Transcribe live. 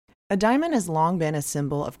A diamond has long been a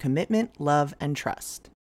symbol of commitment, love, and trust.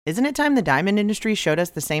 Isn't it time the diamond industry showed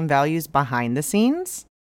us the same values behind the scenes?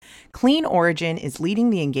 Clean Origin is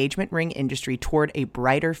leading the engagement ring industry toward a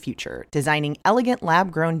brighter future, designing elegant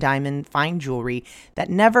lab-grown diamond fine jewelry that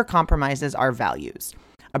never compromises our values.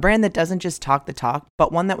 A brand that doesn't just talk the talk,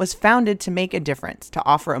 but one that was founded to make a difference, to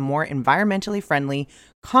offer a more environmentally friendly,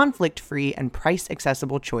 conflict-free, and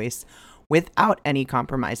price-accessible choice without any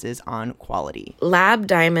compromises on quality. Lab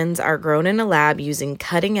diamonds are grown in a lab using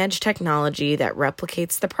cutting-edge technology that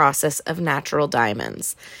replicates the process of natural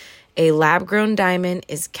diamonds. A lab-grown diamond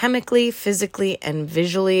is chemically, physically, and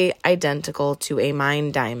visually identical to a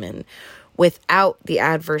mined diamond without the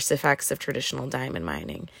adverse effects of traditional diamond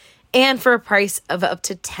mining. And for a price of up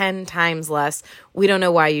to 10 times less, we don't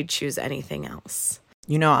know why you'd choose anything else.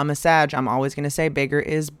 You know, I'm a Sag. I'm always going to say bigger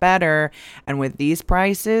is better. And with these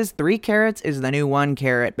prices, 3 carats is the new 1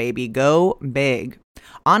 carat, baby. Go big.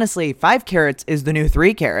 Honestly, 5 carats is the new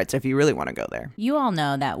 3 carats if you really want to go there. You all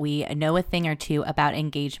know that we know a thing or two about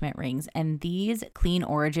engagement rings, and these Clean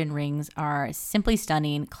Origin rings are simply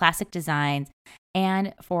stunning, classic designs,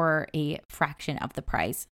 and for a fraction of the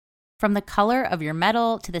price. From the color of your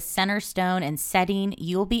metal to the center stone and setting,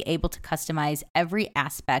 you'll be able to customize every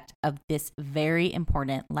aspect of this very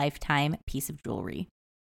important lifetime piece of jewelry.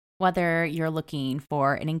 Whether you're looking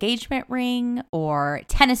for an engagement ring or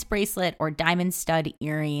tennis bracelet or diamond stud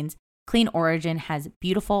earrings, Clean Origin has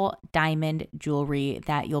beautiful diamond jewelry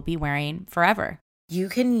that you'll be wearing forever. You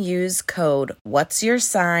can use code What's Your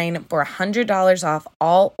Sign for $100 off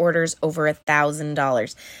all orders over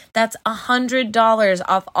 $1,000. That's $100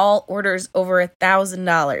 off all orders over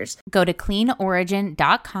 $1,000. Go to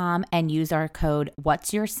cleanorigin.com and use our code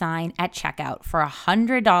What's Your Sign at checkout for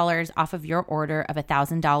 $100 off of your order of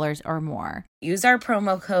 $1,000 or more. Use our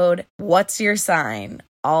promo code What's Your Sign,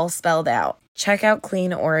 all spelled out. Check out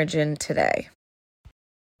Clean Origin today.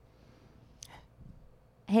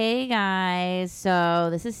 Hey guys, so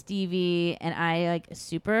this is Stevie, and I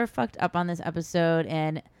super fucked up on this episode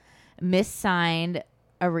and missigned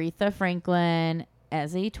Aretha Franklin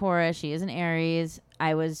as a Taurus. She is an Aries.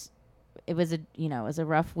 It was a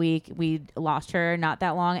rough week. We lost her not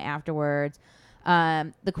that long afterwards.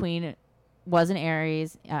 The Queen was an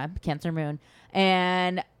Aries, Cancer Moon,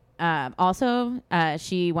 and also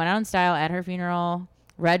she went out in style at her funeral,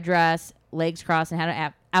 red dress, legs crossed, and had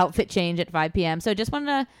an outfit change at 5 p.m. So just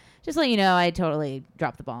wanted to let you know I totally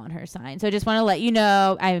dropped the ball on her sign. So just want to let you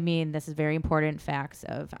know, I mean, this is very important facts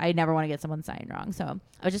of I never want to get someone's sign wrong. So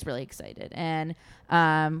I was just really excited. And,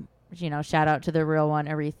 shout out to the real one,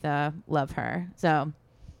 Aretha. Love her. So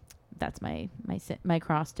that's my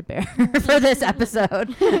cross to bear for this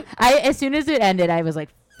episode. As soon as it ended, I was like,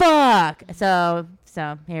 fuck. So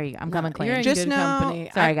here you go. I'm coming clean. You're in Just good know, company.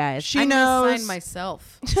 Sorry, guys. She I knows. missigned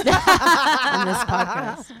myself on this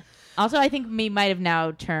podcast. Also, I think we might have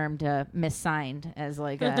now termed missigned as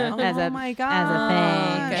like a Oh my God. as a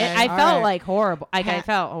thing. Okay. I All felt right. like horrible. I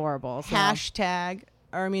felt horrible. So. Hashtag,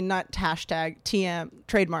 or I mean, not hashtag, TM,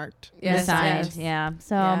 trademarked. Yes, Missigned, yes. yeah.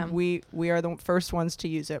 So Yeah. We are the first ones to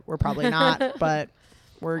use it. We're probably not, but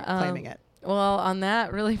we're claiming it. Well, on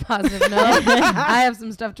that really positive note, I have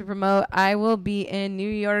some stuff to promote. I will be in New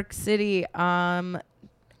York City October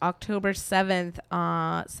 7th,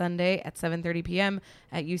 Sunday at 7:30 p.m.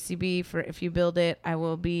 at UCB for If You Build It. I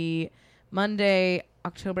will be Monday,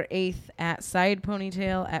 October 8th at Side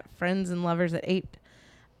Ponytail at Friends and Lovers at 8.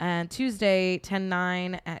 And Tuesday,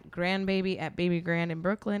 10/9 at Grandbaby at Baby Grand in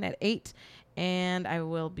Brooklyn at 8. And I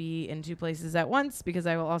will be in 2 places at once because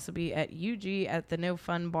I will also be at UG at the No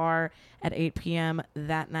Fun Bar at 8 p.m.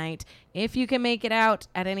 that night. If you can make it out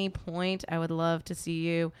at any point, I would love to see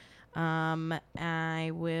you.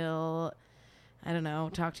 I will, I don't know,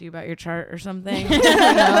 talk to you about your chart or something.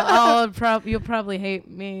 You'll probably hate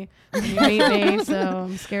me when you meet me, so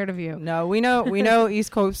I'm scared of you. No, we know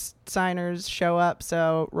East Coast signers show up,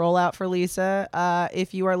 so roll out for Lisa.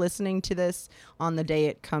 If you are listening to this on the day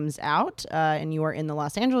it comes out, and you are in the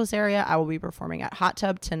Los Angeles area, I will be performing at Hot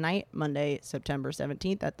Tub tonight, Monday, September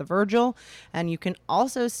 17th at the Virgil. And you can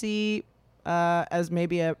also see, as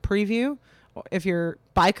maybe a preview, if you're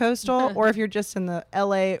bi-coastal or if you're just in the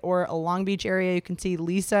LA or a Long Beach area, you can see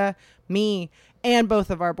Lisa, me, and both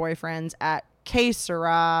of our boyfriends at Que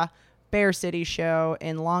Sera Bear City show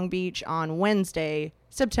in Long Beach on Wednesday,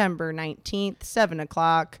 September 19th, 7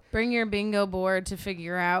 o'clock. Bring your bingo board to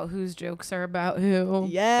figure out whose jokes are about who.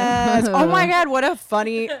 Yes. Oh my God, what a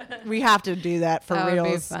funny, we have to do that for That would be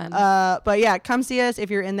reals. fun. But yeah, come see us if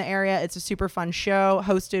you're in the area. It's a super fun show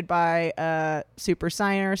hosted by super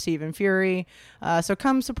signer Stephen Fury. So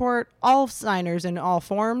come support all signers in all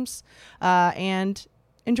forms. And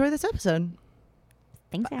enjoy this episode.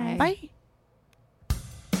 Thanks, guys. Bye.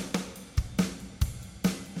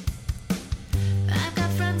 I've got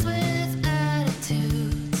friends with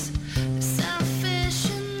attitudes. They're selfish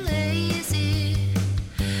and lazy.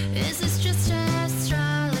 Is this just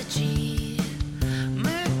astrology?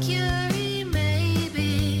 Mercury,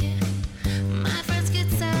 maybe. My friends get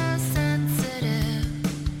so sensitive.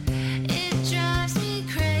 It drives me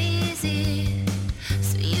crazy.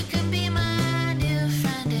 So you can be my new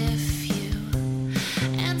friend if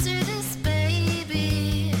you answer this,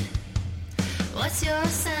 baby. What's your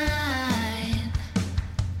sign?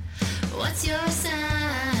 What's your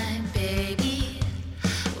sign, baby?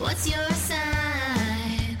 What's your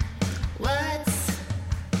sign? What's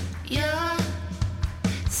your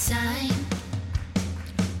sign?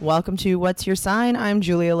 Welcome to What's Your Sign? I'm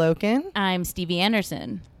Julia Loken. I'm Stevie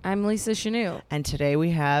Anderson. I'm Lisa Chanu. And today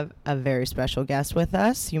we have a very special guest with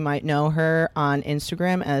us. You might know her on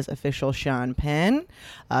Instagram as official Sean Penn.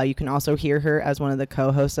 You can also hear her as one of the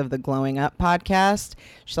co-hosts of the Glowing Up podcast.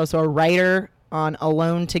 She's also a writer on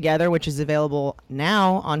Alone Together, which is available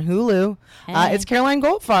now on Hulu. Hey. It's Caroline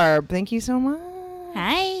Goldfarb. Thank you so much.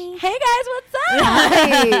 Hi. Hey guys, what's up?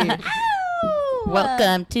 Hi.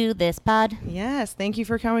 Welcome to this pod. Yes, thank you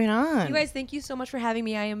for coming on. You guys, thank you so much for having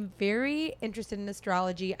me. I am very interested in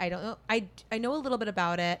astrology. I don't know. I know a little bit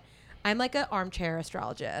about it. I'm like an armchair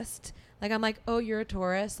astrologist. Like I'm like, oh, you're a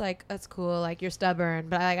Taurus. Like that's cool. Like you're stubborn,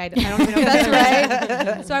 but I don't even know if that's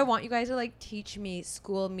right. So I want you guys to like teach me,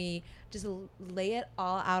 school me, just lay it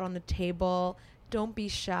all out on the table. Don't be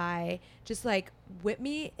shy. Just like whip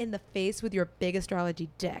me in the face with your big astrology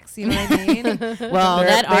dicks. You know what I mean? Well,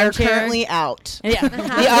 that they're armchair currently out. Yeah,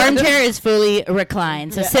 the armchair is fully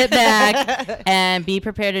reclined. So sit back and be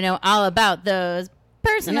prepared to know all about those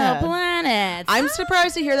personal Yeah. planets. I'm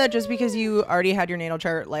surprised to hear that just because you already had your natal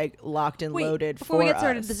chart like locked and Wait, loaded before we get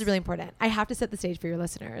started, us. this is really important. I have to set the stage for your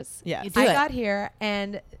listeners. Yes. You do I it. got here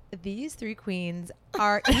and these three queens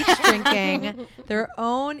are each drinking their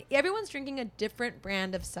own. Everyone's drinking a different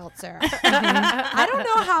brand of seltzer. I don't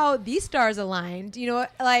know how these stars aligned. You know,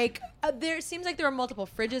 like there seems like there are multiple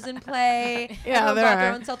fridges in play. Yeah, Everyone there brought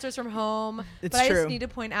their are. own seltzers from home. It's but I true. just need to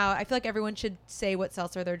point out. I feel like everyone should say what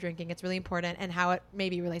seltzer they're drinking. It's really important and how it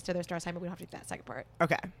maybe relates to their star sign. But we don't have to do that second part.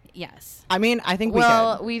 Okay. Yes. I mean, I think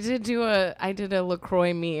Well, we could. I did a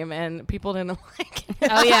LaCroix meme and people didn't like it.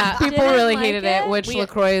 Oh, yeah. People Didn't really like hated it? it. Which We-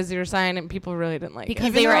 LaCroix is your sign, and people really didn't like Because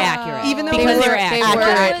it. they were though- accurate. Even though because we they were were accurate.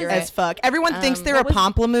 accurate What as fuck. Everyone thinks they're a what was-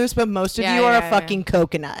 pamplemousse, but most of Yeah, you are yeah, a fucking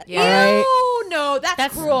coconut. Yeah. All right. Ew, no, that's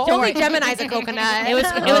That's- cruel. don't Only worry. Gemini's a coconut. It was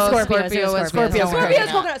Scorpio. Scorpio It was was Scorpio. Scorpio. Scorpio's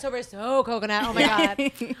Yeah. coconut. So we're so coconut. Oh my god.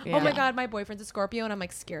 Yeah. Oh my god, my boyfriend's a Scorpio and I'm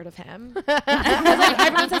like scared of him. 'Cause, like,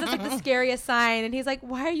 everyone says it's like the scariest sign and he's like,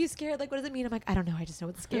 why are you scared? Like, what does it mean? I'm like, I don't know. I just know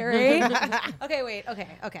it's scary. Okay, wait. Okay.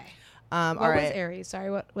 All What was right. Aries?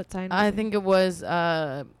 Sorry, what sign? Was I it? think it was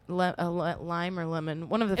lime or lemon.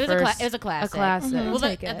 One of the It was, first. it was a classic. A classic. Well,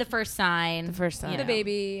 Take the, it. the first sign. The first sign. you the know.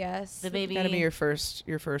 baby. Yes. The baby. Gotta be your first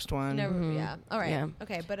one. Never, Mhm. Yeah. All right. Yeah.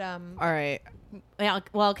 Okay, but All right.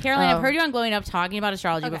 Well, Caroline, Oh. I've heard you on Glowing Up talking about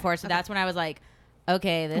astrology Okay, before, so okay. that's when I was like,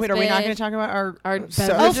 okay, this Wait, are we not bitch- going to talk about our beverage?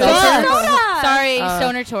 Oh, seltzer? fuck. Sorry, Uh,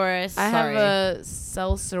 Stoner Taurus. I Sorry. have a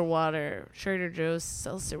seltzer water, Trader Joe's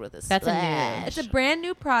seltzer with a That's a new splash. one. it's a brand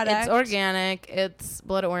new product. It's organic. It's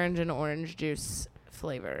blood orange and orange juice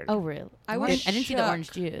flavored. Oh, really? I What? was I didn't see the shook.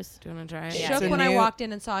 orange juice. Do you want to try it? Yeah. Shook It's a when I new- walked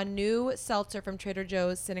in and saw a new seltzer from Trader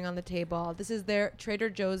Joe's sitting on the table. This is their Trader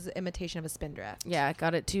Joe's imitation of a Spindrift. Yeah, I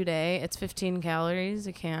got it today. It's 15 calories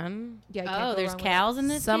a can. Yeah. I can't Oh, go there's wrong with cows in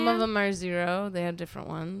this. Some can? of them are 0. They had different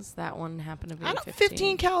ones. That one happened to be I don't, 15.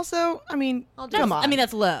 15 cals, though. I mean, I'll do come it. on. I mean,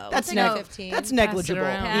 that's low. That's I'll take neg- 15. that's Pass it negligible.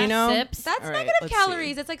 around. You know? Sips. That's All right, negative let's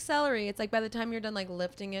calories. see. It's like celery. It's like by the time you're done like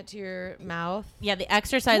lifting it to your mouth. Yeah, the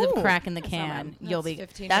exercise Ooh. of cracking the not can, bad. you'll That's be.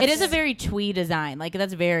 15. It is a That's- very twee design. Like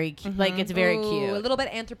that's very, like it's very Ooh, cute. A little bit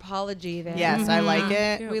anthropology there. Yes, I like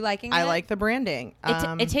Mhm. it. We liking I it? like the branding.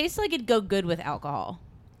 It tastes like it'd go good with alcohol.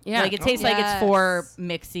 Yeah. Like it tastes like it's for Yes.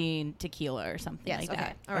 mixing tequila or something Yes. like Okay.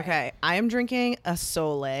 that. All right. Okay, I am drinking a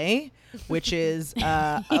Soleil, which is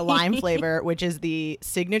a lime flavor, which is the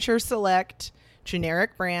signature select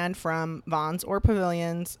generic brand from Vons or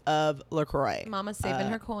Pavilions of LaCroix. Mama's saving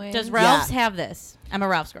her coins. Does Ralph's have this? I'm a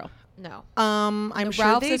Ralph's girl. No. I'm No, sure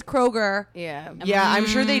Ralph's they. is Kroger. Yeah. Yeah, I'm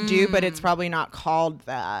sure they do, but it's probably not called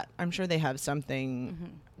that. I'm sure they have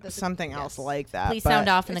something, That's a- something else yes. like that. Please but sound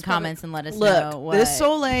off in the it's probably- comments and let us know Look, what. this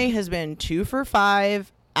Soleil has been 2 for $5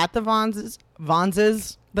 at the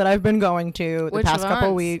Vonses that I've been going to the Which past couple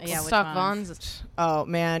Vons? weeks. Yeah, which Stock Vons? Vons. Oh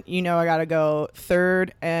man, you know I gotta go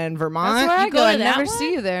 3rd and Vermont. That's where I You go. go I to that never one?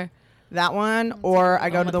 see you there. That one, or I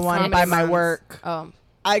go to the with one Sonic by my Vons. work. Oh.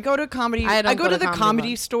 I go to comedy. I don't I go go to to the Comedy comedy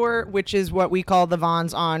Vaughn. store, which is what we call the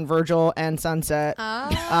Vons on Virgil and Sunset.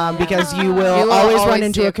 Oh. Because you will, You will always run always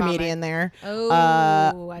into see a a comic. comedian there. Oh,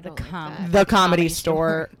 I don't like com- that. The comedy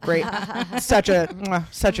store, great, such a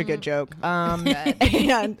good joke.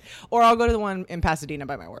 Or I'll go to the one in Pasadena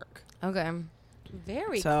by my work. Okay.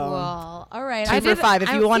 Very So, cool. All right. Two for $5.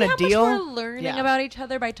 If you want a see how deal, much we're learning yeah. about each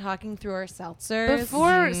other by talking through our seltzers.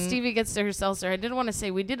 Before Stevie gets to her seltzer, I did want to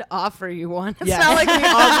say we did offer you one. It's Yeah. not like we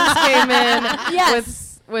all just came in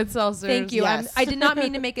Yes. with seltzers. Thank you. Yes. I did not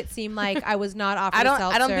mean to make it seem like I was not offered a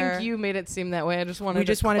seltzer. I don't think you made it seem that way. I just wanted We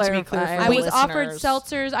just wanted to be clear clarify. for I was offered listeners.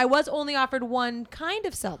 seltzers. I was only offered one kind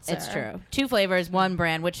of seltzer. It's true. 2 flavors, 1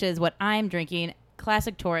 brand, which is what I'm drinking: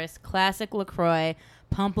 Classic Taurus, Classic LaCroix,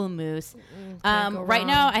 Pamplemousse. Can't go Right wrong.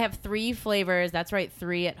 now, I have 3 flavors. That's right,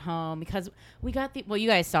 3 at home because we got the. Well, you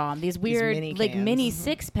guys saw them. These weird, mini like cans. mini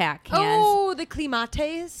 6-pack cans. Oh, the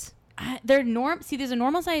Climates. They're See, these are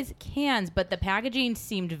normal size cans, but the packaging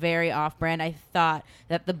seemed very off-brand. I thought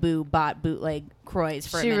that the boo bought bootleg Croix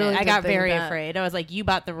for a She minute. really I did got think very that. afraid. I was like, "You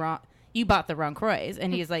bought the wrong Croix,"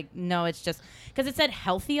 and he's like, "No, it's just because it said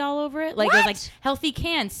healthy all over it. Like there's like What? healthy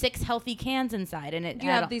cans, 6 healthy cans inside, and it. Do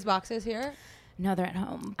you had have these boxes here? No, they're at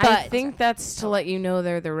home. I But think that's to let you know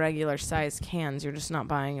they're the regular size cans. You're just not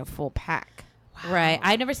buying a full pack. right.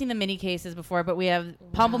 I'd never seen the mini cases before, but we have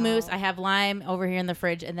Pamplemousse. I have lime over here in the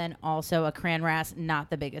fridge, and then also a Cran Ras. Not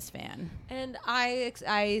the biggest fan. And I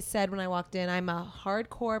said when I walked in, I'm a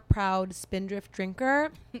hardcore, proud Spindrift drinker.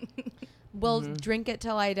 Will drink it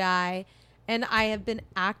till I die. And I have been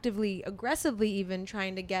actively, aggressively even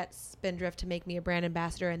trying to get Spindrift to make me a brand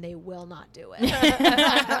ambassador, and they will not do it.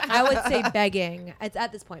 I would say begging. It's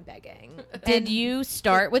at this point begging. Did you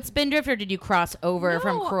start with Spindrift, or did you cross over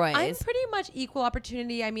from No, Croix? I'm pretty much equal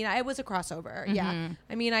opportunity. I mean, I was a crossover. Yeah.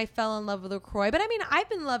 I mean, I fell in love with LaCroix, but I mean, I've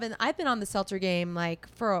been on the seltzer game like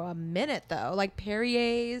for a minute though. Like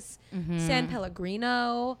Perrier's, San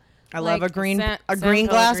Pellegrino. I love a green San glass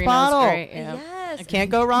Pellegrino's bottle. great, yeah. Yes. Can't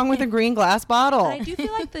go wrong with a green glass bottle. And I do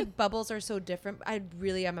feel like the bubbles are so different. I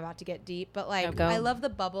really am about to get deep, but like go. I love the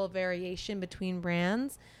bubble variation between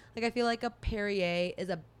brands. Like I feel like a Perrier is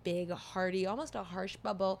a big, hearty, almost a harsh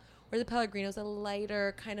bubble, where the Pellegrino's a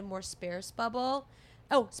lighter, kind of more sparse bubble.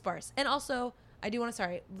 Oh, sparse. And also, I do want to.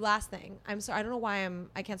 Sorry, last thing. I'm sorry. I don't know why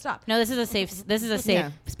I can't stop. No, this is a safe. This is a safe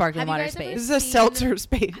Yeah. sparkling Have you water guys ever space. This is a seen- seltzer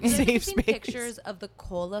space, Have you ever safe seen space. pictures of the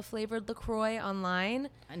cola flavored LaCroix online?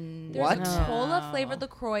 There's What? a cola flavored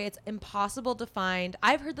LaCroix. It's impossible to find.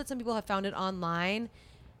 I've heard that some people have found it online,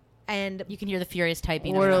 and You can hear the furious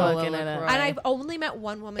typing. We're of the looking Cola at it. LaCroix. and I've only met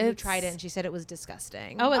one woman who It's- tried it, and she said it was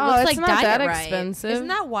disgusting. Oh, it Oh, looks it's like not Diet that Right. expensive. Isn't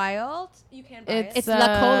that wild? You can buy It's It's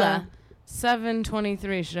La Cola.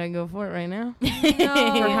 $7.23. Should I go for it right now? it.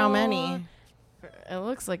 No. For how many? It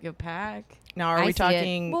looks like a pack. Now, are I we see it.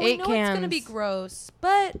 talking? Well, we 8 know it's gonna be cans. gross,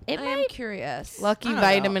 but It I am might- curious. Lucky I don't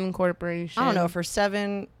Vitamin Corporation. I don't know, for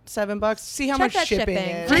 $7 bucks. See how Check much that shipping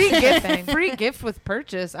shipping. is. free gift, Shipping. free gift with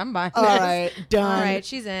purchase. I'm buying. All this. right, done. All right,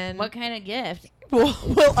 she's in. What kind of gift? We'll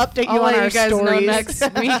update I'll you on let our you guys stories know next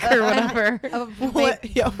week or whatever.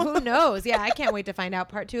 What- yo. Who knows? Yeah, I can't wait to find out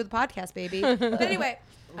part 2 of the podcast, baby. But anyway,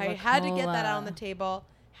 I La had to get that Cola. out on the table.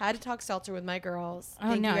 Had to talk seltzer with my girls. Oh,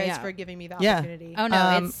 Thank no, you guys yeah. for giving me the Yeah. opportunity. Oh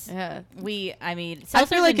no, it's Yeah. I mean, I seltzer's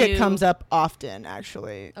feel like a it new- comes up often,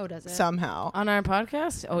 actually. Oh, does it? Somehow. On our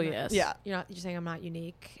podcast? Oh, yes. Yeah. You're saying I'm not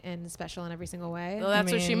unique and special in every single way. Well,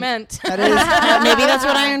 that's what she mean, meant. That is maybe that's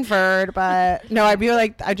what I inferred, but no, I'd be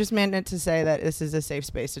like, I just meant it to say that this is a safe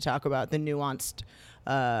space to talk about the nuanced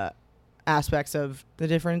aspects of the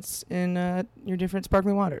difference in your different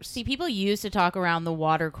sparkling waters. See, people used to talk around the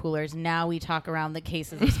water coolers. Now we talk around the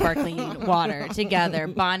cases of sparkling water together,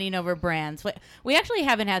 bonding over brands. We actually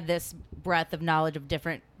haven't had this breadth of knowledge of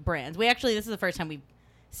different brands. This is the first time we've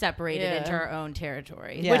separated Yeah. into our own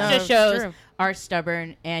territory, Yeah. which No, just shows true. our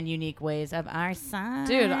stubborn and unique ways of our side.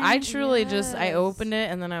 Dude, I truly just, I Yes. opened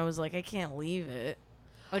it and then I was like, I can't leave it.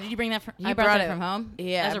 Oh, did you bring that from? You You brought brought it it- from home?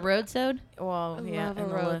 yeah. As a road sode? Well, I yeah, love a in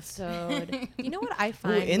the road list. sode. You know what I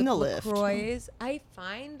find in with the lift. LaCroix? I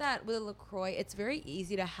find that with LaCroix, it's very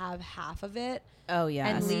easy to have half of it Oh yeah.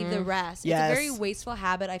 and leave the rest. Yes. It's a very wasteful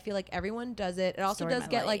habit. I feel like everyone does it. It also Story of does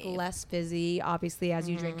my get like life. less fizzy, obviously, as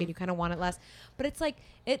you drink it. You kind of want it less. But it's like,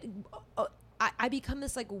 I become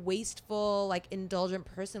this like wasteful, like indulgent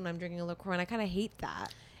person when I'm drinking a LaCroix, and I kind of hate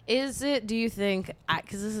that. Is it, do you think,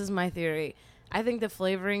 because this is my theory, I think the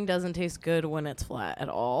flavoring doesn't taste good when it's flat at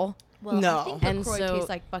all. Well, No. I think And LaCroix so- tastes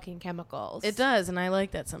like fucking chemicals. It does, and I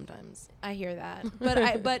like that sometimes. I hear that.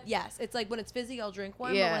 But yes, it's like when it's fizzy, I'll drink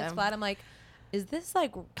one. But when Yeah. it's flat, I'm like, is this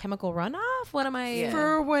like chemical runoff? What am I? Yeah.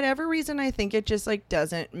 For whatever reason, I think it just like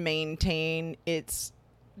doesn't maintain its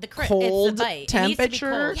cold it's the bite. It needs to be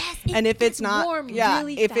temperature. cold. Yes, it And if it's gets not, warm yeah,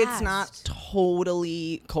 really if it's not fast.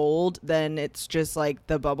 totally cold, then it's just like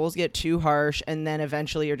the bubbles get too harsh, and then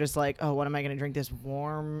eventually you're just like, oh, what am I gonna drink this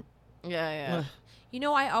warm? Yeah. Ugh. You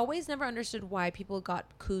know, I always never understood why people got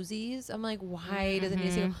koozies. I'm like, why does it need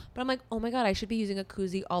to Mm-hmm. say? But I'm like, oh my god, I should be using a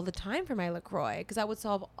koozie all the time for my LaCroix because that would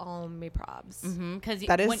solve all my probs. Because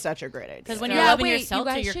That is such a great idea. Because when Yeah, you're loving wait, your you seltzer,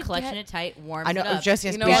 guys you're should clutching get- it tight, warms I know, it up.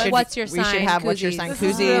 Jesse. You know we what? should, What's your we should sign? have what's your Koozies. sign This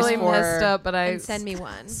This is koozies really for. messed up, but I And send me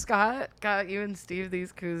one. Scott got you and Steve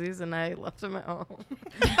these koozies, and I left them at home.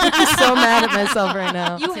 I'm so mad at myself right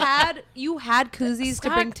now. You had koozies to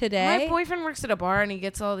bring today. My boyfriend works at a bar, and he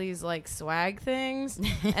gets all these like swag things,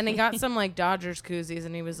 and he got some like Dodgers koozies,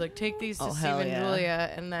 and he was like, "Take these to Oh, Steve hell and yeah.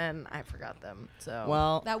 Julia," and then I forgot them. So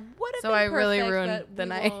Well, that would have So been I really perfect, ruined but the we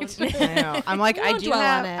night. won't. I know. I'm like, We I won't do dwell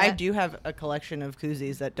have, on I it. do have a collection of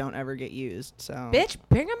koozies that don't ever get used. So, Bitch,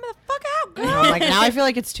 bring them the fuck out, You know, girl. I'm like now I feel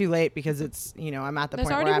like it's too late because it's I'm at the It's point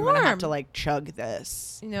where already I'm gonna have warm. to like chug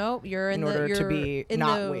this. You know, you're In in, order the to you're be in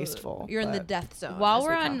not the, wasteful, You're in the but- death zone. While as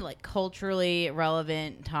we're we on call. like culturally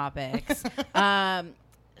relevant topics,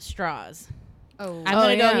 straws. Oh, I'm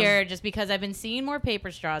gonna yeah. go here just because I've been seeing more paper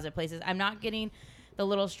straws at places. I'm not getting the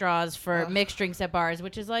little straws for mixed drinks at bars,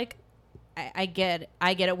 which is like, I get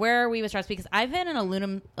it. Where are we with straws? Because I've been an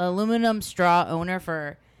aluminum straw owner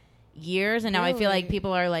for years, and now I feel like Really?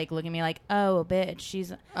 people are like looking at me like, oh, bitch, she's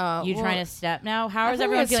you well, trying to step now. How I is think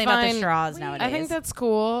everyone it's feeling about the fine. straws nowadays? I think that's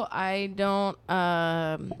cool. I don't.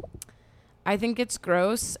 I think it's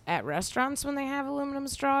gross at restaurants when they have aluminum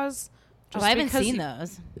straws. Oh, I haven't because seen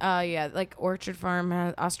those. Yeah, like Orchard Farm,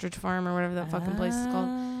 Ostrich Farm, or whatever that fucking place is called.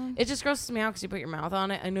 Oh. It just grosses me out because you put your mouth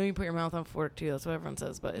on it. I know you put your mouth on fork too. That's what everyone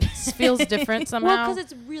says, but it just feels different somehow. well,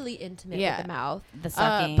 because it's really intimate Yeah. with the mouth. The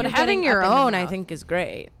sucking. but You're having getting your up in the own, I mouth. think, is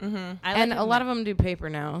great. Mm-hmm. I like And it a lot of them do paper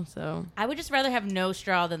now, so I would just rather have no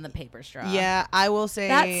straw than the paper straw. Yeah, I will say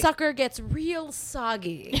That sucker gets real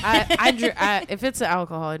soggy. if it's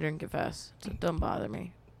alcohol, I drink it fast. So don't bother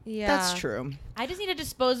me. Yeah, that's true. I just need a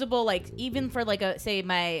disposable, like, even for like a say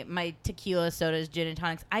my tequila, sodas, gin and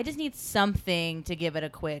tonics. I just need something to give it a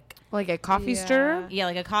quick, Like a coffee Yeah. stirrer, yeah,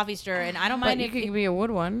 like a coffee stir. And I don't but mind you if could be a wood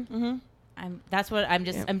one. Mm-hmm. that's what I'm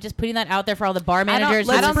just Yeah. I'm just putting that out there for all the bar I don't- managers.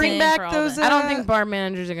 let's who bring listen, back for all those, the- I don't think bar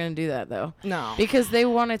managers are going to do that though, No. because they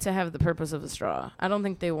want it to have the purpose of a straw. I don't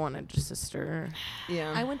think they want it just to stir.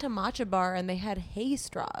 Yeah. I went to matcha bar and they had hay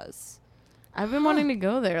straws. I've been wanting to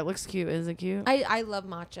go there. It looks cute. Is it cute? I love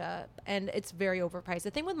matcha and it's very overpriced.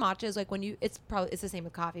 The thing with matcha is like when you it's the same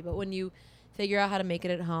with coffee, but when you figure out how to make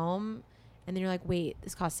it at home and then you're like, wait,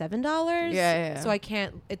 this costs $7? Yeah. So I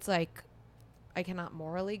can't it's like I cannot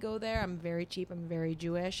morally go there. I'm very cheap. I'm very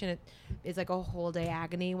Jewish, and it's like a whole day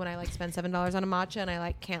agony when I like spend $7 on a matcha and I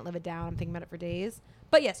like can't live it down. I'm thinking about it for days.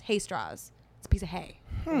 But yes, hay straws. It's a piece of hay.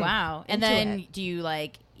 Wow. And Into then it. do you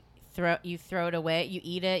like throw it away? You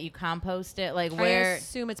eat it? You compost it? Like I where?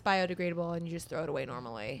 assume it's biodegradable and you just throw it away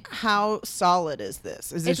normally. How solid is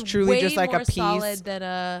this? Is this It's truly way just like more a piece? solid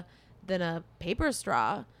than a paper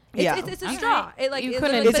straw. It's, Yeah. it's a Okay. straw. It like You it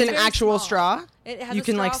couldn't- literally- It's but an very actual small. straw. It has You a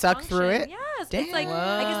can, like, straw suck through function. it? Yes, Damn. it's like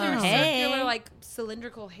I guess they're Hey. circular, like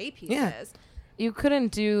cylindrical hay pieces. Yeah. You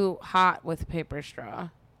couldn't do hot with paper straw,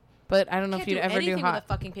 but I don't know Can't if you'd do ever anything do with a hot.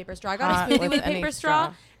 fucking paper straw. I got hot a smoothie with with a any paper straw,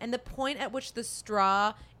 straw. and the point at which the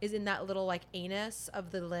straw is in that little like anus of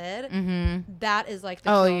the lid, Mm-hmm. that is like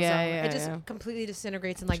the Oh, kill yeah, zone. yeah, It just yeah. completely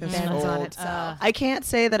disintegrates and like Just bends on fold. itself. I can't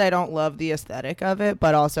say that I don't love the aesthetic of it,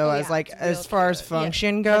 but also Oh, as yeah, like it's as real far as cute.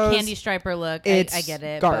 function The goes, candy striper look. it's I get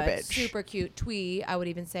it. garbage. Super cute twee. I would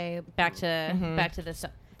even say But back to Mhm. the.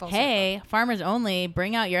 full Hey, farmers only,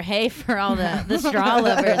 bring out your hay for all the straw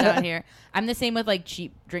lovers out here. I'm the same with like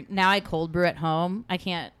cheap drink. Now I cold brew at home. I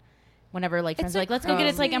can't. Whenever like friends It's are like, let's go get it.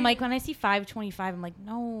 It's like I'm crazy. like when I see $5.25, I'm like,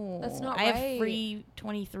 no, That's not I have right. free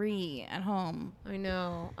 23 at home. I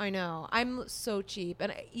know. I'm so cheap,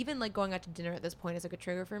 and even like going out to dinner at this point is like a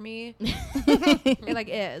trigger for me. It like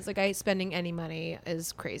is like I spending any money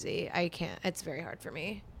is crazy. I can't. It's very hard for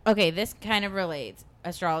me. Okay, this kind of relates,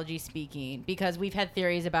 astrology speaking, because we've had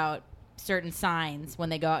theories about certain signs when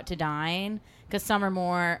they go out to dine, because some are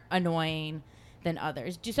more annoying than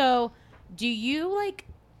others. Do you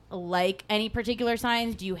like any particular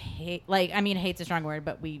signs? Do you hate, like, I mean, hate's a strong word,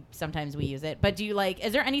 but sometimes we use it. But do you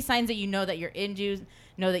is there any signs that you know that you're into,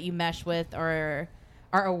 know that you mesh with, or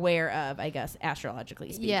are aware of, I guess,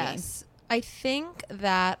 astrologically speaking? Yes, I think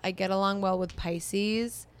that I get along well with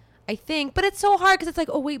Pisces. I think, but it's so hard because it's like,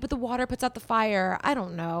 oh wait, but the water puts out the fire. I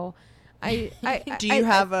don't know. I do you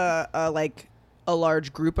have a like a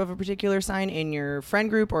large group of a particular sign in your friend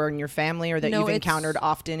group or in your family, or that No, you've it's- encountered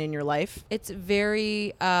often in your life? It's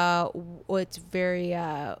very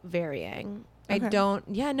varying. I Okay.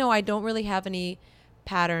 don't really have any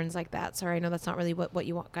patterns like that. Sorry, I know that's not really what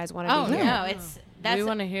you guys want to Oh do here. no, it's that's we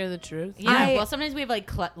want to hear the truth. yeah. Well, sometimes we have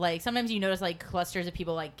like sometimes you notice like clusters of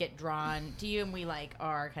people like get drawn to you, and we like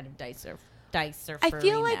are kind of dice or I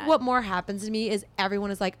feel like that. what more happens to me is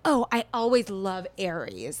everyone is like, oh, I always love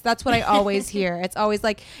Aries. That's what I always hear. It's always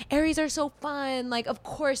like, Aries are so fun. Like, of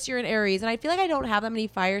course you're an Aries. And I feel like I don't have that many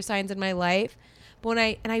fire signs in my life. But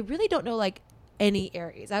I really don't know like any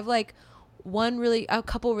Aries. I have like a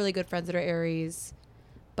couple really good friends that are Aries,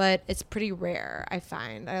 but it's pretty rare. I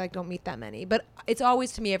find I like don't meet that many, but it's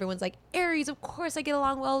always to me, everyone's like, Aries, of course I get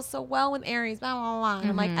along so well with Aries, blah, blah, blah. And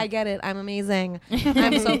I'm like, I get it. I'm amazing.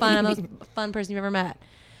 I'm so fun. I'm the most fun person you've ever met.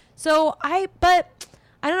 So but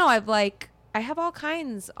I don't know. I have all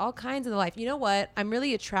kinds in the life. You know what? I'm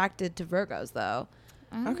really attracted to Virgos though.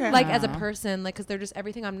 Okay. Like as a person, like, cause they're just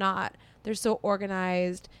everything I'm not. They're so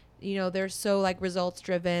organized. You know, they're so like results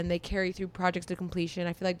driven. They carry through projects to completion.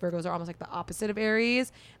 I feel like Virgos are almost like the opposite of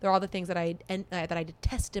Aries. They're all the things that I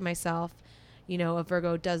detest in myself. You know, a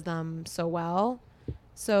Virgo does them so well.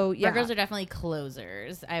 So yeah, Virgos are definitely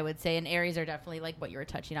closers, I would say, and Aries are definitely like what you were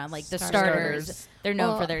touching on, like the Starters. starters. They're known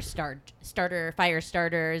Well- for their starter fire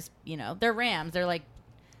starters. You know, they're Rams.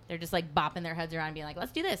 They're just like bopping their heads around, and being like,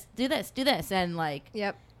 let's do this, and like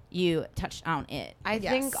Yep. you touched on it. I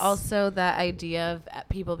Yes. think also that idea of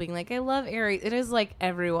people being like, I love Aries. It is like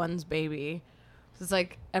everyone's baby. It's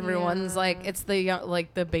like everyone's like, it's the young,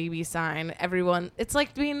 like the baby sign. Everyone, it's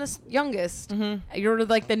like being the youngest. You're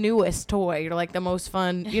like the newest toy. You're like the most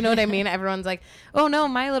fun. You know what I mean? Everyone's like, oh no,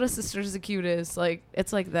 my little sister's the cutest. Like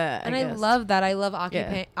it's like that. And I guess. love that. I love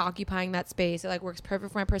Yeah. occupying that space. It like works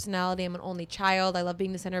perfect for my personality. I'm an only child. I love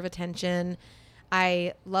being the center of attention.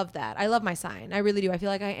 I love that. I love my sign. I really do. I feel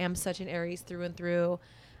like I am such an Aries through and through.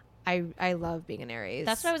 I love being an Aries.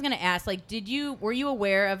 That's what I was gonna ask. Like, were you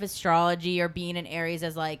aware of astrology or being an Aries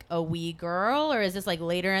as like a wee girl, or is this like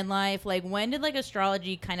later in life? Like, when did like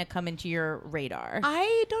astrology kind of come into your radar?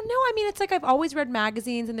 I don't know. I mean, it's like I've always read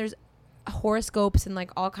magazines, and there's horoscopes and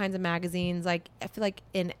like all kinds of magazines. Like I feel like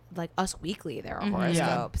in like Us Weekly there are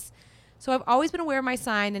horoscopes. So I've always been aware of my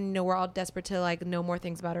sign, and you know we're all desperate to like know more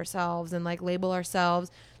things about ourselves and like label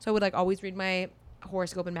ourselves. So I would like always read my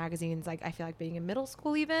horoscope in magazines. Like I feel like being in middle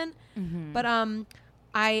school even. But and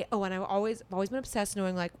I've always been obsessed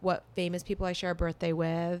knowing like what famous people I share a birthday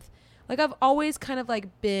with. Like I've always kind of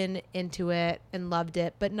like been into it and loved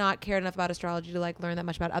it, but not cared enough about astrology to like learn that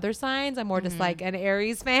much about other signs. I'm more just like an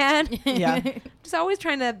Aries fan. Yeah. Just always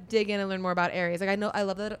trying to dig in and learn more about Aries. Like I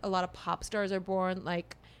love that a lot of pop stars are born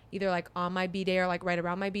like either like on my B day or like right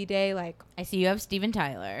around my B day. Like I see you have Steven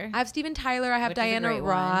Tyler. I have Steven Tyler, I have Which is a Diana great one.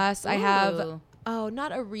 Ross, I have Ooh.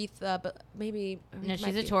 not Aretha, but maybe No, might she's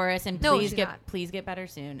a be. Taurus, and No, please she's get not. better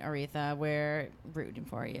soon, Aretha. We're rooting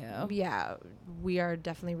for you. Yeah, we are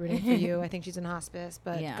definitely rooting for you. I think she's in hospice,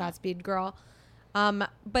 but Yeah. Godspeed, girl.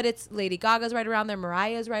 But it's Lady Gaga's right around there,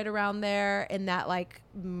 Mariah's right around there in that like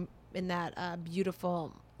in that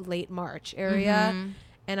beautiful late March area,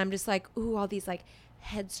 and I'm just like, ooh, all these like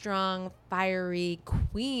headstrong, fiery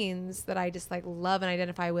queens that I just like love and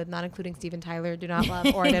identify with, not including Steven Tyler. Do not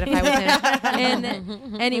love or identify with him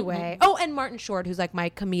in any way. Oh, and Martin Short, who's like my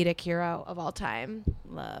comedic hero of all time.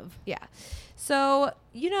 Love. Yeah. So,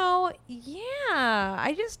 you know, yeah,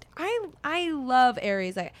 I love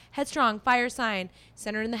Aries, like headstrong, fire sign,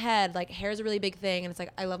 centered in the head, like hair is a really big thing. And it's like,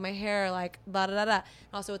 I love my hair, like blah, da, da, da. And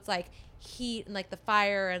also it's like heat and like the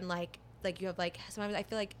fire and like you have like, sometimes I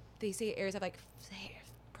feel like they say Aries have like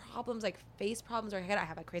problems, like face problems, or I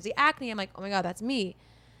have like crazy acne. I'm like, oh my God, that's me.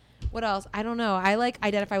 What else? I don't know. I like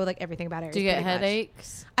identify with like everything about Aries. Do you get pretty much.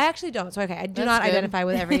 headaches? I actually don't. So okay, I do That's not good. identify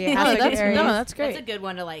with every No, aspect of that's Aries. no, that's great. That's a good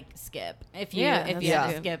one to like skip if you Yeah, if you that's have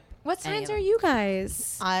to good. skip. What any signs of are them. you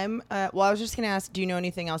guys? I'm well, I was just gonna ask, do you know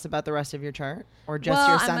anything else about the rest of your chart, or just Well,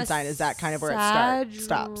 your I'm sun a sign? Is that kind of where it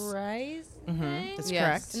stops? Rising. That's Yes.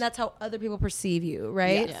 correct. And that's how other people perceive you,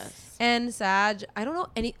 right? Yes. And Sag, I don't know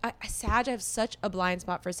any. Sag, I have such a blind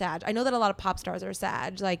spot for Sag. I know that a lot of pop stars are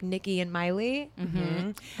Sag, like Nicki and Miley.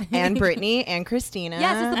 And Brittany and Christina.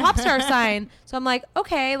 Yes, it's the pop star sign. So I'm like,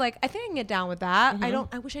 okay, like I think I can get down with that.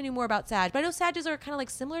 I wish I knew more about Sag, but I know Sages are kind of like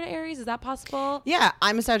similar to Aries. Is that possible? Yeah,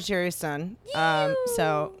 I'm a Sagittarius sun,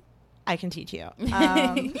 so I can teach you.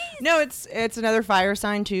 No, it's another fire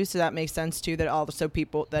sign too, so that makes sense too. That also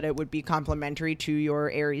people that it would be complementary to your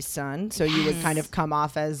Aries sun, so you would kind of come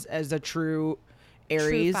off as a true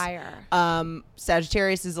Aries. True fire.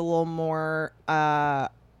 Sagittarius is a little more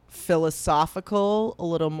philosophical, a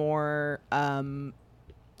little more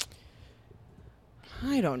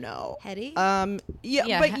I don't know. Heady?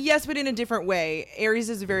 Yeah. But yes, but in a different way. Aries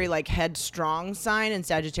is a very like headstrong sign, and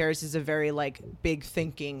Sagittarius is a very like big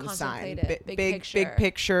thinking sign. Contemplative, big picture. Big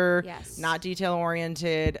picture. Yes. Not detail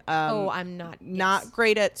oriented. I'm not. Not yes.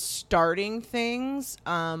 great at starting things,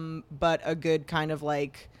 but a good kind of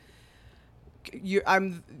like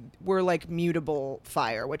we're like mutable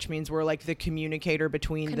fire, which means we're like the communicator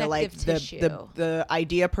between the like Connective tissue. the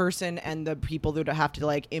idea person and the people that have to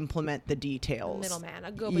like implement the details. Middleman,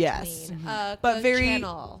 a go-between. Yes. But But very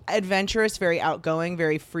channel. adventurous, very outgoing,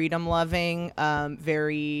 very freedom loving,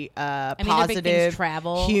 very I mean, their big positive, things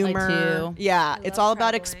travel, like, humor. too. Yeah, I it's love all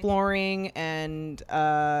about traveling. exploring and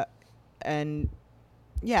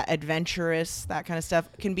yeah, adventurous. That kind of stuff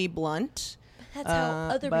can be blunt. That's how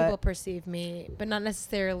other but- people perceive me, but not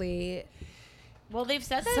necessarily. Well, they've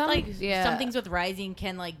said that Some- like yeah. some things with rising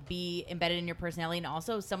can like be embedded in your personality, and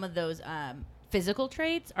also some of those physical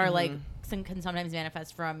traits are like can sometimes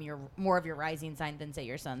manifest from your more of your rising sign than say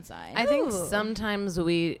your sun sign. I think Ooh. sometimes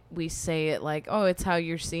we say it like, oh, it's how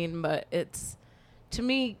you're seen, but it's, to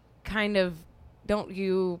me, kind of, don't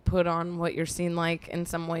you put on what you're seen like in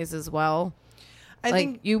some ways as well? I like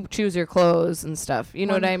think you choose your clothes and stuff. You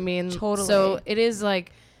know what I mean? Totally. So it is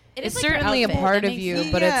like, It it's is like your certainly a outfit. part That of makes you,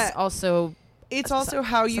 sense. but Yeah. it's also it's also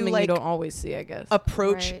how you something like you don't always see, I guess.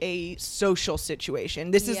 approach Right. a social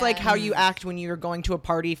situation. This is like how you act when you're going to a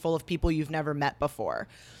party full of people you've never met before.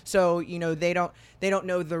 So, you know, they don't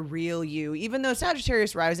know the real you. Even though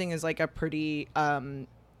Sagittarius rising is like a pretty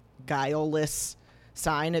guileless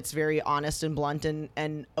sign. It's very honest and blunt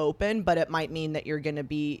and open, but it might mean that you're going to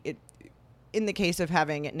be in the case of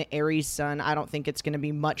having an Aries sun, I don't think it's going to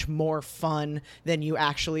be much more fun than you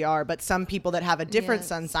actually are. But some people that have a different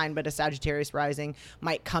sun sign but a Sagittarius rising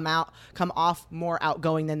might come off more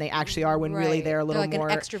outgoing than they actually are when really Right. they're a little like more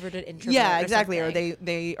an extroverted introvert. yeah, or exactly. Or something.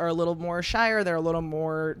 they are a little more shy, or they're a little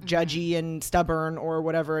more judgy and stubborn, or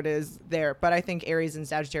whatever it is there. But I think Aries and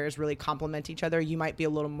Sagittarius really complement each other. You might be a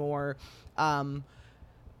little more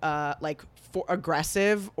like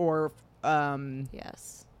aggressive or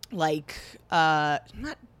Yes. like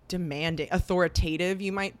not demanding, authoritative.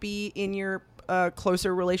 You might be in your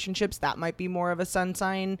closer relationships. That might be more of a sun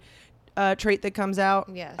sign trait that comes out.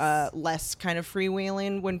 Yes. Less kind of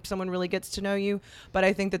freewheeling when someone really gets to know you. But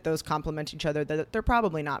I think that those complement each other, that they're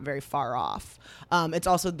probably not very far off. It's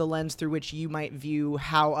also the lens through which you might view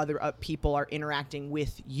how other people are interacting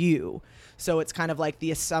with you. So it's kind of like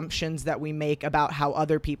the assumptions that we make about how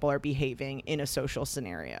other people are behaving in a social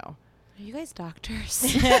scenario. Are you guys doctors?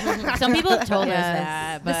 Some people have told us Yes.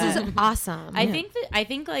 that. But This is awesome. I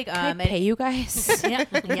think like Can I pay you guys? yeah,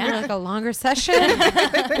 For yeah. like a longer session.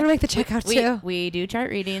 I'm gonna make the checkout too. We do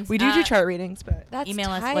chart readings. We do chart readings, but That's email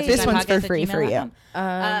us. tight. What's This your one's for podcast at free for you.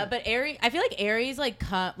 gmail.com. But Aries, I feel like Aries like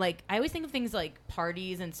I always think of things like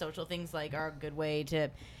parties and social things like are a good way to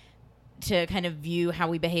kind of view how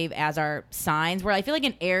we behave as our signs. Where I feel like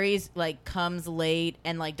an Aries like comes late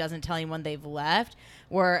and like doesn't tell anyone they've left,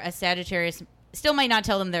 where a Sagittarius still might not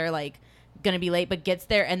tell them they're like gonna be late, but gets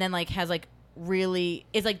there and then like has like really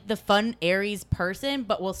is like the fun Aries person,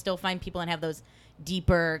 but will still find people and have those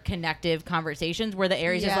deeper connective conversations. Where the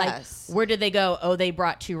Aries Yes. is like, where did they go? Oh, they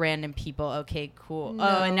brought 2 random people. Okay, cool.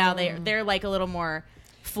 Oh, and now No. they're like a little more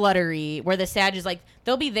fluttery. Where the Sag is like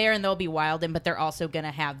they'll be there and they'll be wild, but they're also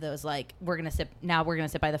gonna have those like we're gonna sit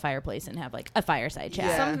by the fireplace and have like a fireside chat.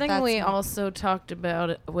 Yeah. Something That's we what- also talked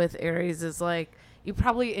about with Aries is like, you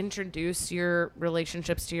probably introduce your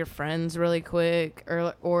relationships to your friends really quick,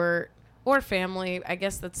 or family. I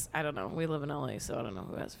guess that's, I don't know. We live in LA, so I don't know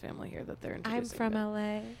who has family here that they're I'm introducing. from to.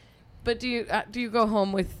 LA. But do you go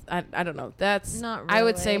home with, I don't know. That's Not I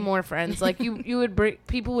would say really. more friends. Like you would bring,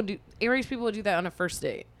 people would do, Aries people would do that on a first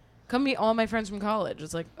date. Come meet all my friends from college.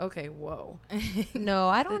 It's like, okay, whoa. No,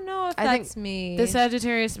 I don't know if I think that's me. The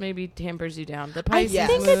Sagittarius maybe tampers you down. The I Pisces Yes.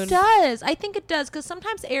 think moon. it does. I think it does, because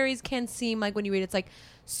sometimes Aries can seem like, when you read, it's like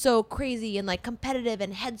so crazy and like competitive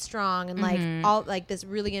and headstrong and like all like this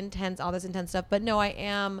really intense, all this intense stuff. But no, I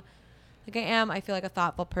feel like a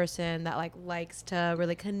thoughtful person that like likes to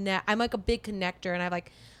really connect. I'm like a big connector, and I have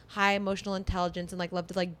like high emotional intelligence and like love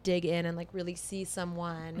to like dig in and like really see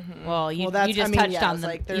someone. Well, you Well, that's- you just I mean, touched yeah, on it's the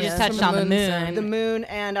like you there's just some touched on the moon moon. sign. the moon,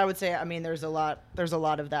 and I would say, I mean, there's a lot there's a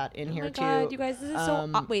lot of that in Oh here my too. God, you guys, this is so.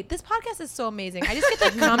 Um, Wait, this podcast is so amazing. I just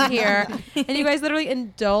get to come here and you guys literally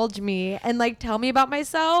indulge me and like tell me about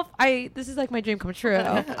myself. This is like my dream come true.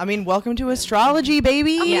 I mean, welcome to astrology,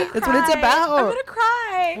 baby. Yeah. That's what it's I'm about. gonna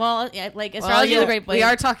cry. Well, yeah, like astrology is a great place. We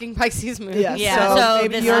are talking Pisces moon. Yes, Yeah, so, so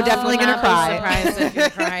maybe this you're will definitely gonna not be cry. Surprised if you're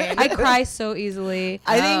crying. I cry so easily.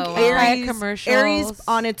 I think Oh, wow. Cry at Aries, commercials. Aries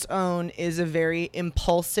on its own is a very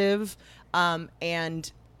impulsive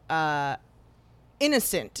and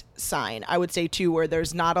innocent sign, I would say too, where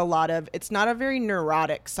there's not a lot of, it's not a very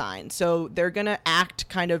neurotic sign. So they're going to act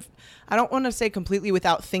kind of, I don't want to say completely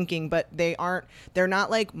without thinking, but they're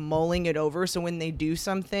not like mulling it over. So when they do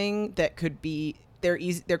something that could be, they're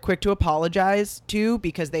quick to apologize to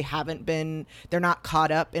because they're not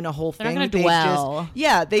caught up in a whole They're thing. not gonna They've dwell.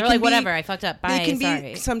 They're They're like, whatever, I fucked up. Bye, They can sorry.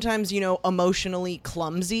 be sometimes, emotionally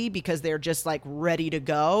clumsy because they're just like ready to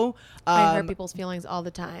go. I hurt people's feelings all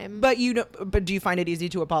the time. But do you find it easy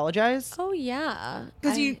to apologize? oh yeah,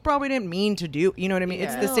 Because you probably didn't mean to do. You know what I mean?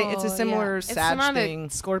 Yeah. It's the same. It's a No, similar It's sad not thing. a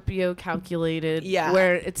Scorpio calculated, Yeah.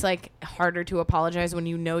 where it's like harder to apologize when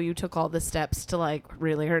you know you took all the steps to like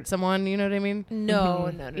really hurt someone. You know what I mean? No.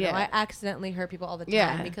 Yeah. I accidentally hurt people all the time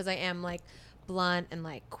Yeah. because I am like blunt and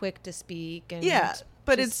like quick to speak and Yeah,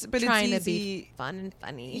 but just it's trying easy. to be fun and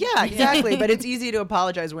funny. Yeah, exactly. But it's easy to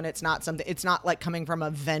apologize when it's not something. It's not like coming from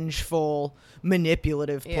a vengeful,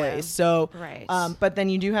 manipulative Yeah. place. So, Right. But then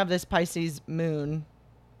you do have this Pisces moon.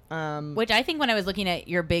 Which I think when I was looking at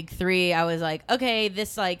your big three, I was like, okay,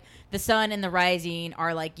 this like the sun and the rising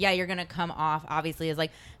are like, yeah, you're gonna come off obviously as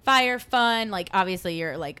like fire, fun, like obviously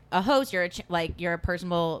you're like a host, you're you're a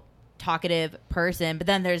personable, talkative person. But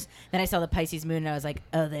then I saw the Pisces moon and I was like,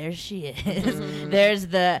 oh, there she is. There's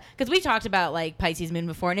because we talked about like Pisces moon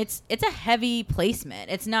before, and it's a heavy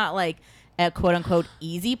placement. It's not like a quote unquote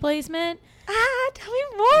easy placement. Tell me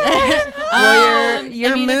more. Well,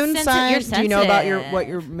 your I mean, moon it's sign. you're Do you know about sensitive. what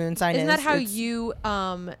your moon sign Isn't is? that how It's- you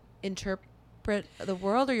interpret the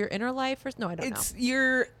world or your inner life? No, I don't It's know.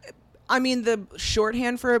 your. I mean, the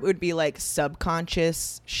shorthand for it would be like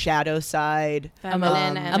subconscious, shadow side,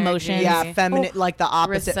 Feminine energy. emotions. yeah, feminine, like the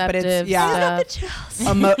opposite. But it's Receptive yeah, stuff.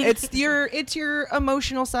 it's your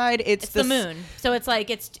emotional side. It's the moon, so it's like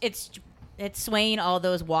it's swaying all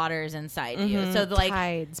those waters inside you. So the, like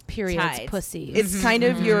Tides, periods, Tides. pussies. It's kind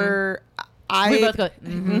of your. we both go,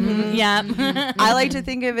 yeah. I like to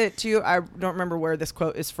think of it too. I don't remember where this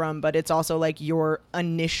quote is from, but it's also like your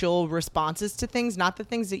initial responses to things, not the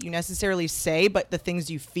things that you necessarily say, but the things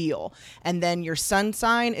you feel. And then your sun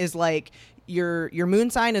sign is like your moon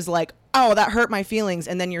sign is like, oh, that hurt my feelings.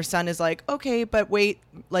 And then your sun is like, okay, but wait,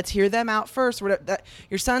 let's hear them out first.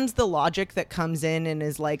 Your sun's the logic that comes in and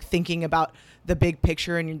is like thinking about the big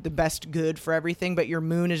picture and the best good for everything. But your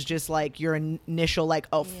moon is just like your initial, like,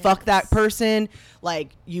 oh, fuck that person. Like,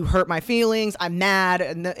 you hurt my feelings. I'm mad.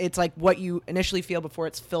 And it's like what you initially feel before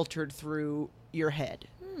it's filtered through your head.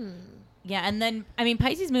 Yeah, and then I mean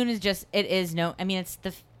Pisces moon is just it's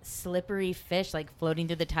the slippery fish like floating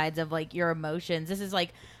through the tides of like your emotions. This is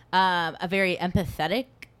like a very empathetic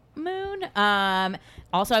moon.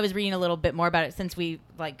 Also, I was reading a little bit more about it since we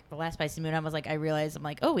like the last Pisces moon. I was like, I realized I'm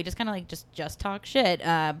like, oh, we just kind of like just talk shit,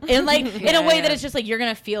 and like in a way that it's just like you're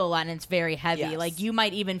gonna feel a lot and it's very heavy. Yes. Like you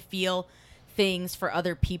might even feel things for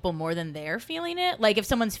other people more than they're feeling it. Like if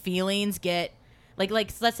someone's feelings get like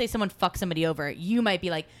let's say someone fucks somebody over, you might be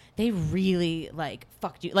like, they really like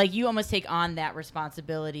fucked you. Like you almost take on that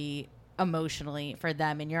responsibility emotionally for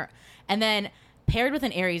them, and then paired with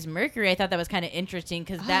an Aries Mercury, I thought that was kind of interesting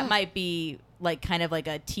because that might be like kind of like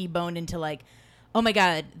a T-bone into like, oh my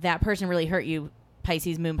God, that person really hurt you.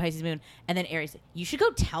 Pisces moon, and then Aries, you should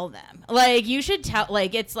go tell them. Like you should tell.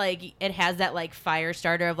 Like it's like it has that like fire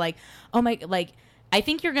starter of like, oh my, like I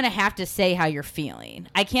think you're gonna have to say how you're feeling.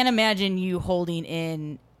 I can't imagine you holding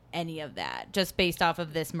in any of that just based off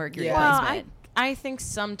of this Mercury Yeah. Well, placement. I think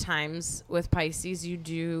sometimes with Pisces you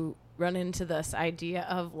do run into this idea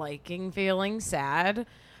of liking feeling sad.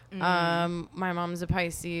 My mom's a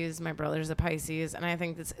Pisces, my brother's a Pisces, and I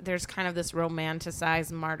think there's kind of this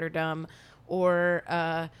romanticized martyrdom, or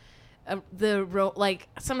like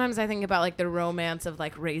sometimes I think about like the romance of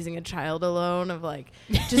like raising a child alone, of like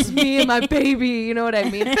just me and my baby, you know what I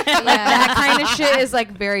mean? Like that kind of shit is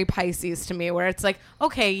like very Pisces to me, where it's like,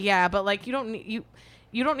 okay, yeah, but like you don't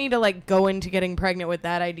need to like go into getting pregnant with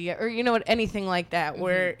that idea, or you know what, anything like that,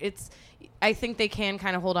 where I think they can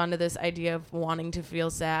kind of hold on to this idea of wanting to feel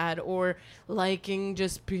sad or liking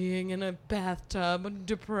just being in a bathtub and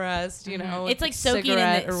depressed, you know. It's with like a soaking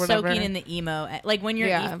cigarette or whatever. in the emo. Like when you're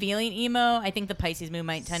Yeah. feeling emo, I think the Pisces moon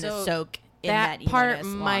might tend to soak in that that part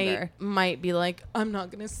emo-ness might be like, I'm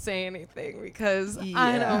not gonna say anything because I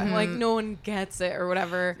Yeah. don't like no one gets it or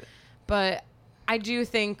whatever. But I do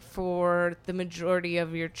think for the majority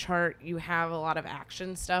of your chart, you have a lot of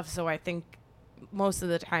action stuff. So I think most of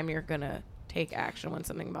the time you're gonna take action when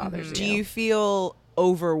something bothers you. Do you feel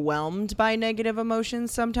overwhelmed by negative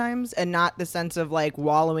emotions sometimes, and not the sense of like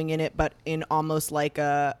wallowing in it, but in almost like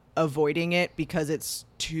avoiding it because it's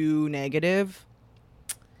too negative?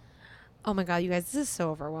 Oh my god, you guys, this is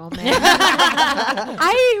so overwhelming.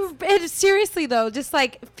 Seriously though, just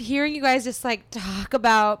like hearing you guys just like talk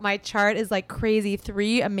about my chart is like crazy.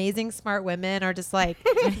 3 amazing smart women are just like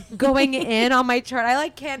going in on my chart. I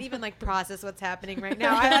like can't even like process what's happening right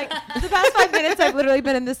now. I like the past 5 minutes I've literally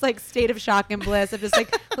been in this like state of shock and bliss of just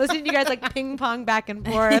like listening to you guys like ping pong back and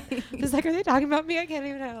forth. Just like, are they talking about me? I can't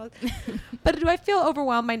even tell. But do I feel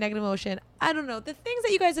overwhelmed by negative emotion? I don't know. The things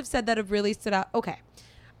that you guys have said that have really stood out. Okay.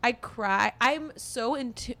 I cry. I'm so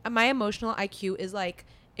into my emotional IQ is like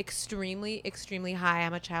extremely, extremely high.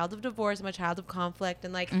 I'm a child of divorce. I'm a child of conflict,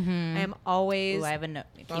 and like I am always. Ooh, I have a note.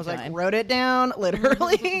 I was like, wrote it down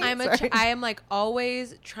literally. I am like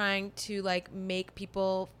always trying to like make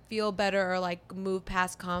people feel better or like move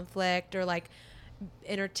past conflict or like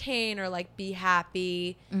entertain or like be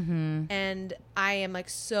happy. And I am like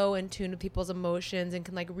so in tune with people's emotions and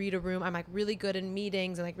can like read a room. I'm like really good in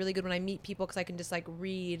meetings and like really good when I meet people because I can just like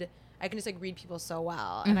read people so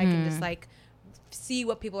well, and I can just like see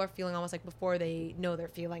what people are feeling almost like before they know they're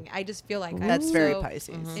feeling. I just feel like That's I'm very so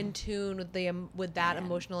Pisces. in tune with the with that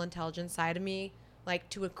emotional intelligence side of me, like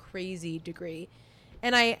to a crazy degree.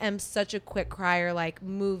 And I am such a quick crier, like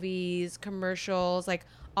movies, commercials, like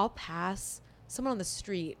I'll pass someone on the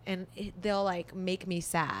street and they'll like make me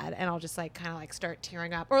sad, and I'll just like kind of like start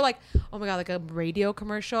tearing up, or like, oh my god, like a radio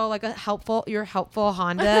commercial, like your helpful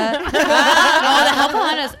Honda. Oh, the helpful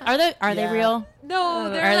Hondas. Are they real? No,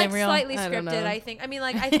 they're Are they like real? slightly I don't scripted. know. I think. I mean,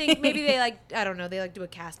 like I think maybe they like I don't know. They like do a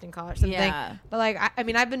casting call or something. Yeah. But like I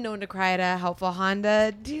mean, I've been known to cry at a helpful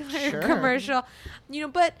Honda dealer commercial. You know,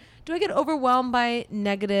 but do I get overwhelmed by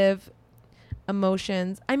negative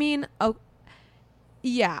emotions? I mean, oh,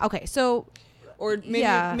 yeah. Okay, so. Or maybe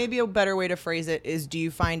Yeah. maybe a better way to phrase it is, do you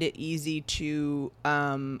find it easy to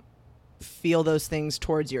feel those things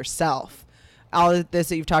towards yourself? All of this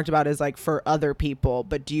that you've talked about is like for other people,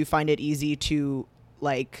 but do you find it easy to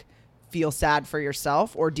like feel sad for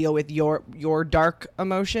yourself or deal with your dark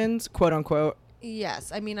emotions, quote unquote?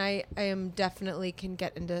 Yes, I mean, I am definitely can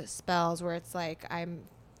get into spells where it's like I'm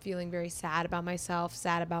feeling very sad about myself,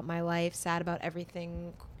 sad about my life, sad about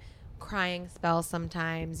everything, crying spells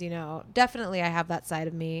sometimes, you know. Definitely I have that side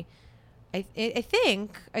of me. I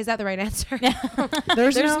think, is that the right answer?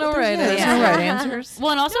 There's no right answers. Well,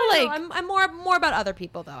 and also like I'm more about other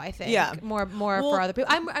people though, I think. Yeah. More Well, for other people.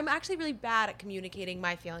 I'm actually really bad at communicating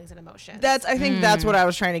my feelings and emotions. I think that's what I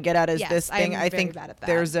was trying to get at is Yes, this thing. I'm I very think bad at that.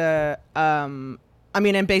 there's a I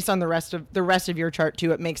mean, and based on the rest of your chart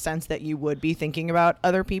too, it makes sense that you would be thinking about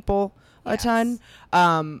other people a ton.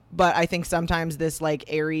 But I think sometimes this like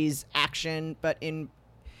Aries action, but in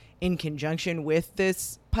conjunction with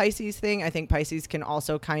this Pisces thing, I think Pisces can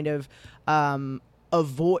also kind of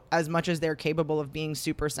avoid, as much as they're capable of being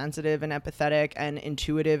super sensitive and empathetic and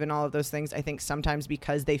intuitive and all of those things. I think sometimes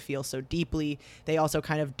because they feel so deeply, they also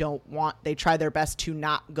kind of they try their best to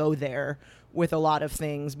not go there with a lot of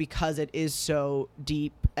things because it is so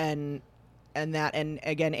deep, and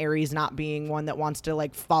again, Aries not being one that wants to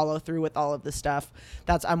like follow through with all of the stuff.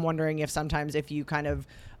 I'm wondering if sometimes if you kind of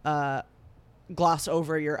gloss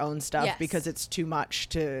over your own stuff because it's too much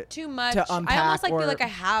to unpack. I almost like feel like I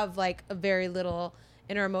have like a very little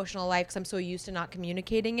inner emotional life because I'm so used to not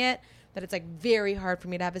communicating it that it's like very hard for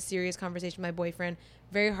me to have a serious conversation with my boyfriend.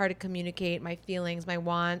 Very hard to communicate my feelings, my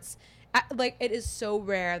wants. Like it is so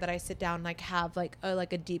rare that I sit down and like have like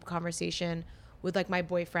a deep conversation with like my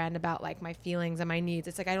boyfriend about like my feelings and my needs.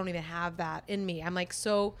 It's like I don't even have that in me. I'm like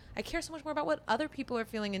I care so much more about what other people are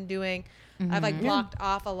feeling and doing. I've like blocked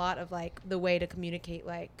off a lot of like the way to communicate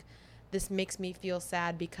like this makes me feel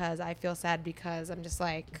sad because I feel sad because I'm just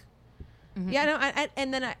like yeah, no,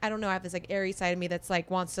 and then I don't know, I have this like Aries side of me that's like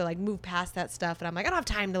wants to like move past that stuff, and I'm like I don't have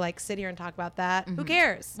time to like sit here and talk about that. Who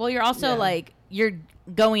cares? well, you're also like you're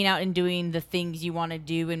going out and doing the things you want to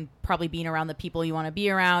do and probably being around the people you want to be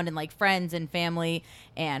around and like friends and family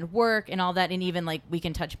and work and all that. And even like we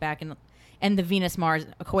can touch back and the Venus, Mars,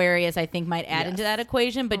 Aquarius, I think might add into that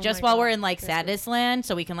equation. But just while we're in like sadness land,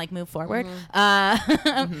 so we can like move forward.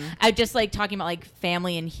 I just like talking about like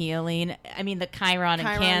family and healing. I mean, the Chiron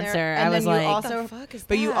and Cancer. there. I And was then you like, also, the fuck is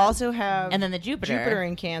but you that? also have and then the Jupiter. Jupiter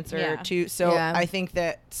in Cancer Yeah. too. So Yeah. I think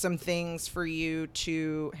that some things for you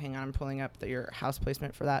to hang on, I'm pulling up your house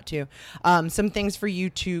placement for that too. Some things for you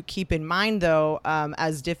to keep in mind though,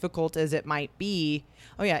 as difficult as it might be.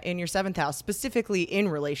 Oh yeah, in your 7th house, specifically in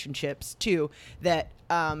relationships too, that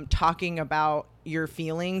talking about your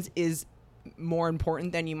feelings is more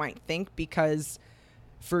important than you might think, because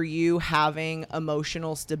for you, having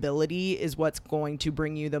emotional stability is what's going to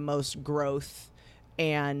bring you the most growth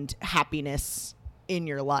and happiness in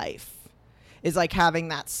your life. Is like having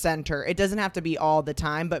that center. It doesn't have to be all the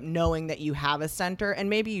time, but knowing that you have a center, and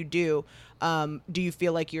maybe you do. Do you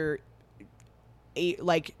feel like you're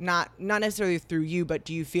like not necessarily through you, but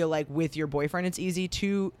do you feel like with your boyfriend it's easy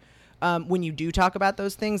to when you do talk about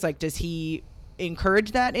those things, like does he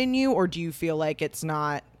encourage that in you, or do you feel like it's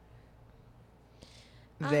not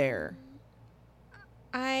there?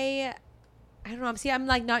 I don't know. I'm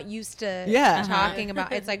like not used to Yeah. talking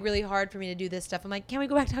about. It's like really hard for me to do this stuff. I'm like, can we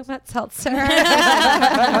go back to talking about seltzer?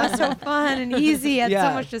 It was so fun and easy. I had Yeah.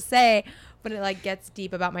 so much to say, but it like gets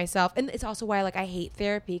deep about myself, and it's also why like I hate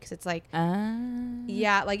therapy, because it's like,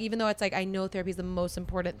 yeah, like even though it's like I know therapy is the most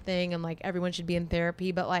important thing, and like everyone should be in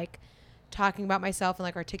therapy, but like talking about myself and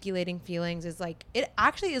like articulating feelings is like, it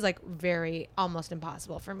actually is like very almost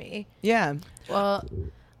impossible for me. Yeah. Well,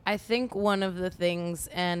 I think one of the things,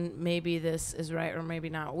 and maybe this is right or maybe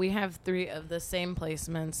not, we have 3 of the same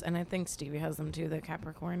placements, and I think Stevie has them too, the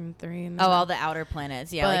Capricorn 3. And all the outer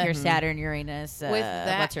planets. Yeah, like But- your Saturn, Uranus, With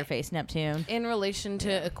that- what's her face, Neptune. in relation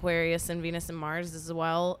to Aquarius and Venus and Mars as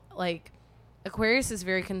well, like Aquarius is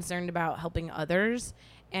very concerned about helping others,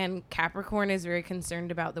 and Capricorn is very concerned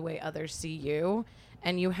about the way others see you.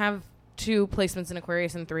 And you have 2 placements in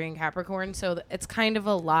Aquarius and 3 in Capricorn, so it's kind of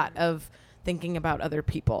a lot of thinking about other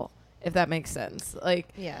people, if that makes sense. Like,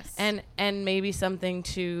 Yes. and maybe something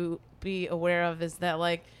to be aware of is that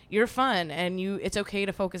like you're fun, and it's okay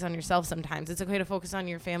to focus on yourself sometimes. It's okay to focus on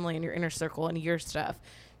your family and your inner circle and your stuff,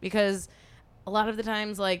 because a lot of the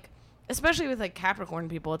times, like especially with like Capricorn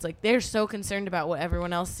people, it's like they're so concerned about what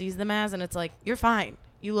everyone else sees them as, and it's like, you're fine,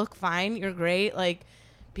 you look fine, you're great. Like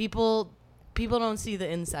people don't see the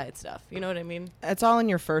inside stuff, you know what I mean? It's all in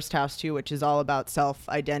your 1st house too, which is all about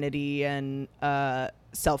self-identity and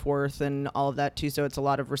self-worth and all of that too. So it's a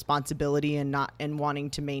lot of responsibility and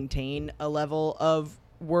wanting to maintain a level of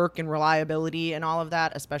work and reliability and all of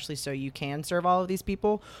that, especially so you can serve all of these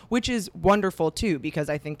people, which is wonderful too, because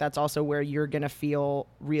I think that's also where you're going to feel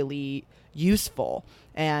really useful,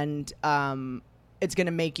 and it's going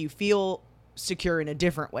to make you feel secure in a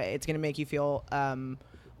different way. It's going to make you feel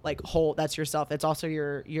like whole. That's yourself. It's also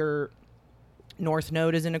your North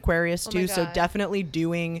Node is in Aquarius Oh my too. So God. definitely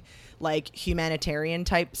doing like humanitarian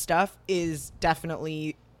type stuff is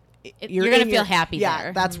definitely You're gonna in feel happy Yeah,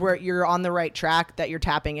 there. that's where you're on the right track, that you're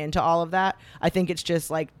tapping into all of that. I think it's just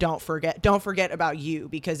like don't forget about you,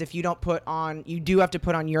 because if you don't you do have to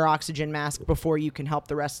put on your oxygen mask before you can help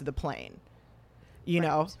the rest of the plane. You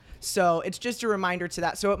know? So it's just a reminder to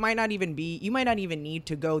that. So it might not even be, you might not even need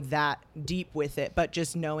to go that deep with it, but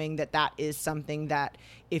just knowing that that is something that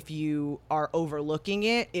if you are overlooking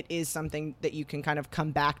it, it is something that you can kind of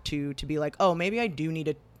come back to be like, oh, maybe I do need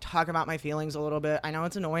to talk about my feelings a little bit. I know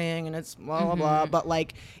it's annoying and it's blah, blah, blah, but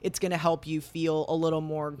like it's going to help you feel a little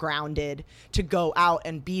more grounded to go out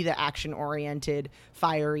and be the action oriented,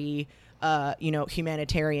 fiery,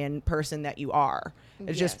 humanitarian person that you are.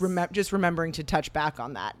 It's just remembering to touch back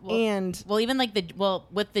on that. Well, even like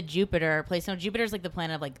with the Jupiter place, no, Jupiter's like the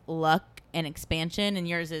planet of like luck and expansion, and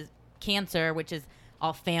yours is Cancer, which is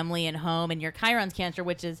all family and home, and your Chiron's Cancer,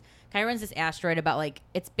 which is Chiron's this asteroid about like,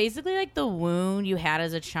 it's basically like the wound you had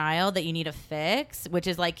as a child that you need to fix, which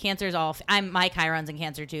is like Cancer's all. My Chiron's in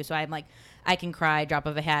Cancer too, so I'm like, I can cry, drop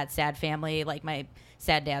of a hat, sad family, like my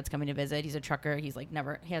sad dad's coming to visit. He's a trucker. He's like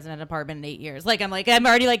he hasn't had an apartment in 8 years. Like I'm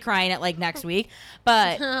already like crying at like next week.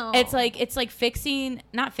 But it's like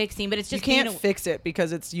not fixing, but it's just you can't fix it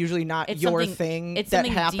because it's usually not It's your something- thing it's that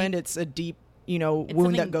something happened. deep. It's a deep, wound that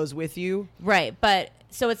something- goes with you. Right. But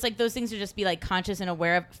so it's like those things to just be like conscious and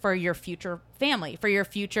aware of for your future family,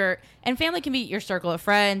 and family can be your circle of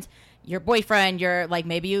friends, your boyfriend, your like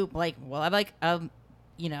maybe you like will have like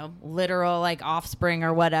literal like offspring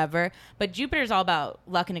or whatever. But Jupiter's all about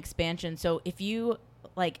luck and expansion. So if you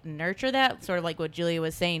like nurture that, sort of like what Julia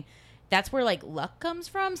was saying, that's where like luck comes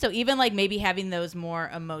from. So even like maybe having those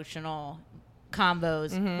more emotional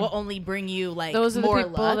combos will only bring you like Those are the more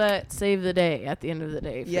people luck. that save the day at the end of the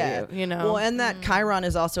day for you know? Well, and that Chiron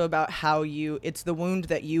is also about how it's the wound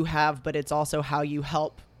that you have, but it's also how you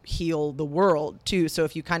help heal the world too. So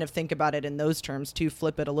if you kind of think about it in those terms to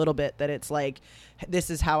flip it a little bit, that it's like, this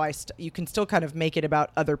is how you can still kind of make it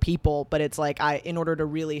about other people, but it's like, in order to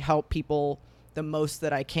really help people the most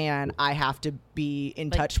that I can, I have to be in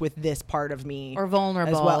touch with this part of me or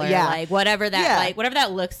vulnerable as well. or Yeah. like whatever that like whatever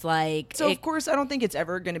that looks like. So of course I don't think it's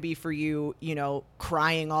ever going to be for you, you know,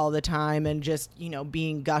 crying all the time and just, you know,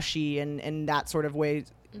 being gushy and that sort of way.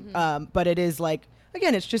 But it is like,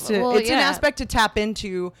 again, it's just an aspect to tap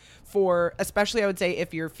into for, especially I would say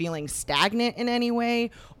if you're feeling stagnant in any way,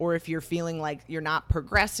 or if you're feeling like you're not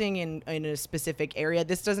progressing in a specific area.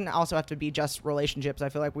 This doesn't also have to be just relationships. I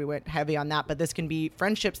feel like we went heavy on that, but this can be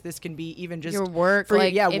friendships. This can be even just your work. for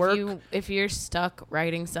Like, work. if you're stuck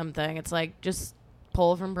writing something, it's like, just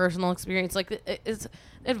pull from personal experience. Like, it's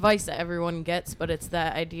advice that everyone gets, but it's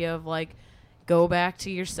that idea of like, go back to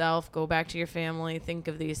yourself, go back to your family, think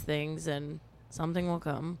of these things, and something will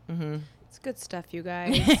come. It's good stuff, you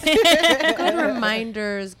guys. Good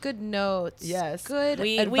reminders, good notes. Yes. Good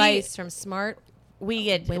We- advice from smart. we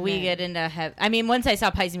get into I mean, once I saw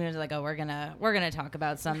Pisces Moon, I was like, oh, we're gonna talk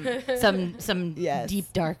about some Yes.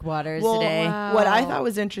 deep dark waters Well, today. what I thought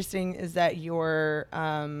was interesting is that your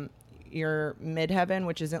midheaven,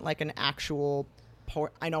 which isn't like an actual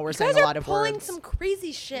I know we're You saying guys a are lot of pulling words. some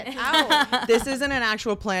crazy shit out. This isn't an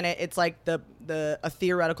actual planet. It's like a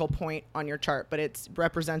theoretical point on your chart, but it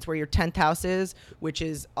represents where your 10th house is, which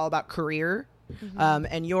is all about career.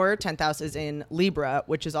 And your 10th house is in Libra,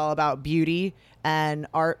 which is all about beauty and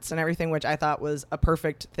arts and everything, which I thought was a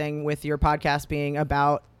perfect thing with your podcast being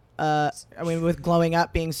about. With Glowing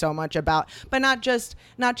Up being so much about, but not just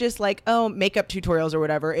like, oh, makeup tutorials or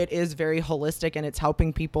whatever. It is very holistic, and it's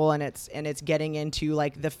helping people, and it's getting into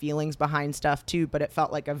like the feelings behind stuff too. But it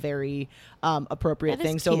felt like a very appropriate That is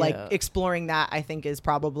thing. So like cute. exploring that, I think, is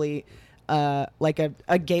probably like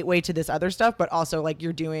a gateway to this other stuff, but also like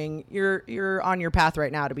you're on your path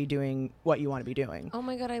right now to be doing what you want to be doing. Oh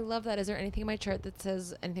my god, I love that. Is there anything in my chart that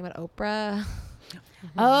says anything about Oprah?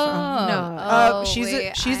 Oh,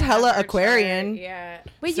 She's hella Aquarian. Yeah.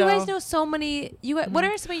 Wait, So- you guys know so many. What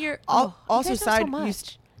are some of your? Also, you guys know side so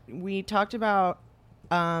much. we talked about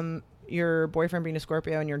your boyfriend being a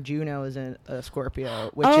Scorpio and your Juno is a Scorpio,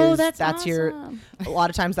 which Oh, is that's your awesome. a lot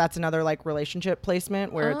of times that's another like relationship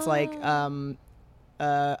placement where it's like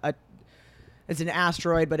it's an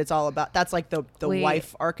asteroid, but it's all about that's like the Wait.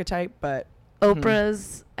 wife archetype, but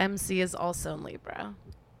Oprah's MC is also in Libra.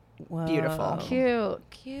 beautiful.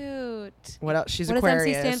 Cute. What else? She's What does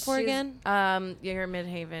Aquarius. MC stand for again? You're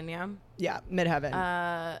Midhaven, yeah. Yeah,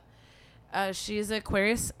 midheaven. She's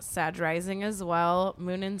Aquarius, Sag rising as well.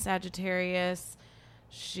 Moon in Sagittarius.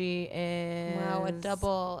 She is Wow, a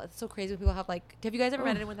double. It's so crazy when people have like. Have you guys ever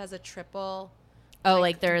met anyone that has a triple? Oh,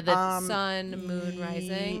 like they're the Sun, Moon,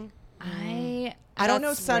 Rising. I don't know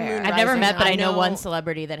That's Sun, rare. Moon, I've never Rising. met, but I know one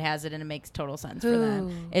celebrity that has it, and it makes total sense for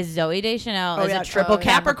them. Is Zoe Deschanel Oh, is yeah, a triple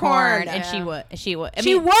Capricorn. Capricorn, and Yeah. she would. I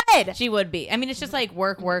She mean, would. She would be. I mean, it's just like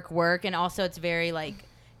work, and also it's very like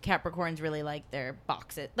Capricorns really like their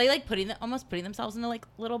boxes. They like almost putting themselves into like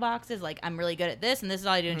little boxes. Like, I'm really good at this, and this is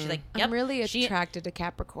all I do. And she's like, yep. I'm really she- attracted to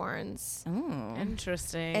Capricorns. Ooh.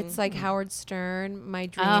 interesting. It's like Howard Stern. My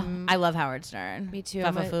Oh, dream. I love Howard Stern. Me too.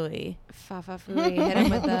 Fafa I'm a- Fooey. Fafa Fooey. Hit him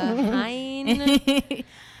with the Hein.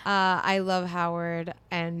 I love Howard,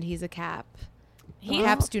 and he's a Cap.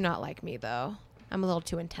 Caps do not like me though. I'm a little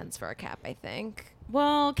too intense for a Cap, I think.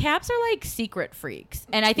 Well, Caps are like secret freaks,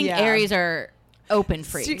 and I think Yeah. Aries are open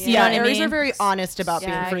freaks. You Yeah, know what I Aries mean? are very honest about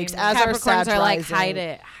Yeah, being freaks, you- as are Capricorns Sag are like rising. hide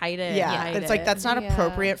it. Yeah, hide it's like it. that's not Yeah.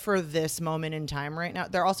 appropriate for this moment in time right now.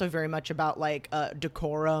 They're also very much about like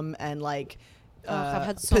decorum and like I've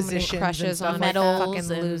had so many positions and crushes stuff on like like that.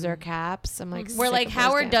 fucking and- loser Caps. I'm like, Where sick like of those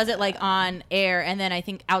Howard damn does it like Caps. on air, and then I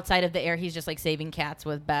think outside of the air he's just like saving cats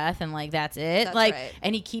with Beth, and like that's it. That's like, right.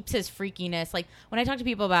 and he keeps his freakiness. Like when I talk to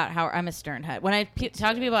people about Howard, I'm a Stern head. When I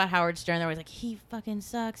talk to people about Howard Stern, they're always like, he fucking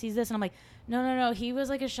sucks. He's this, and I'm like, no. He was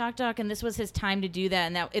like a shock jock, and this was his time to do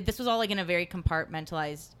that, and this was all like in a very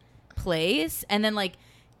compartmentalized place, and then like.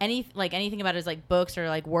 Anything about his like books or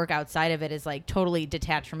like work outside of it is like totally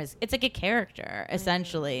detached from his. It's like a character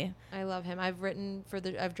essentially. I love him. I've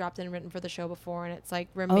dropped in and written for the show before, and it's like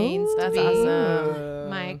remains to That's be awesome.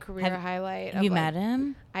 my career highlight. Have you of, like- met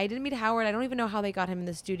him? I didn't meet Howard. I don't even know how they got him in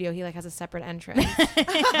the studio. He like has a separate entrance.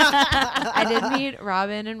 I did meet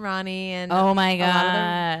Robin and Ronnie and Oh my a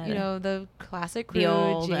lot god. of the classic crew, The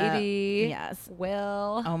old, JD, yes.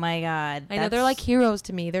 Will. Oh my god. I know they're like heroes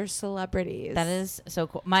to me. They're celebrities. That is so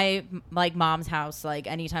cool. My like mom's house, like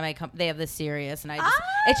anytime I come, they have this Sirius, and I just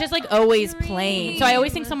it's just like always playing. So I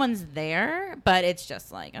always think someone's there, but it's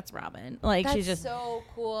just like that's Robin. Like That's she's just so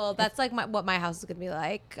cool. That's like what my house is gonna be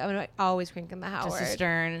like. I'm gonna always cranking the Howard. just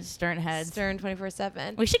a stern head. Stern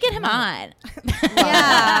 24/7. We should get him on.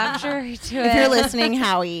 Yeah, I'm sure he'd do it. If you're listening,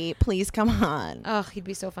 Howie, please come on. Oh, he'd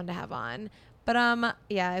be so fun to have on. But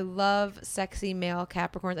yeah, I love sexy male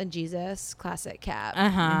Capricorns and Jesus, classic Cap. Uh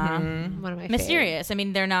huh. One of my Mysterious. I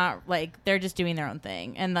mean, they're not like they're just doing their own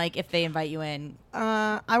thing, and like if they invite you in,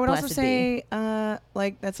 I would also Blessed say,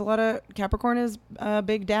 like that's a lot of Capricorn is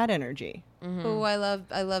big dad energy. Oh, I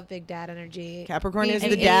love big dad energy. Capricorn is PD.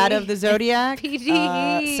 the dad of the zodiac.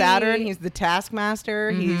 PD. Saturn, he's the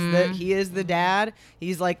taskmaster. He is the dad.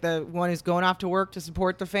 He's like the one who's going off to work to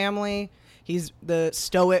support the family. He's the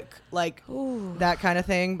stoic, like that kind of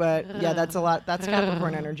thing. But yeah, that's a lot. That's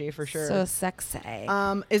Capricorn energy for sure. So sexy.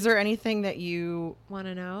 Is there anything that you? Want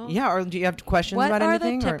to know? Yeah, or do you have questions What about are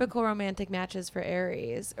anything? the or- typical romantic matches for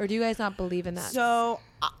Aries, or do you guys not believe in that? So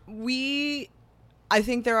I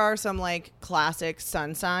think there are some like classic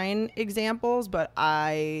sun sign examples, but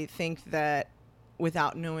I think that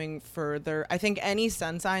without knowing further, I think any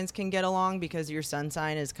sun signs can get along because your sun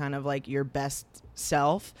sign is kind of like your best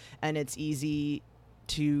self, and it's easy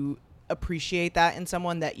to appreciate that in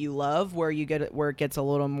someone that you love. Where it gets a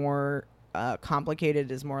little more complicated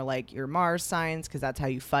is more like your Mars signs, because that's how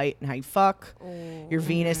you fight and how you fuck. Your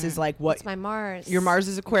Venus is like what It's my Mars. your Mars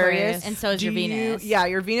is Aquarius. and so is your Venus. Yeah,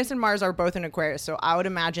 your Venus and Mars are both in Aquarius. So I would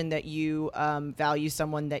imagine that you value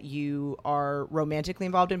someone that you are romantically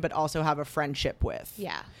involved in, but also have a friendship with.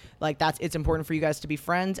 Yeah. Like it's important for you guys to be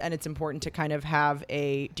friends, and it's important to kind of have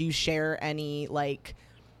do you share any like,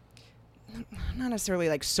 not necessarily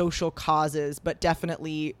like social causes, but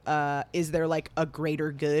definitely is there like a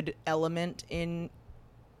greater good element in?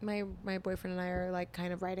 My boyfriend and I are like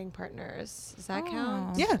kind of writing partners. Does that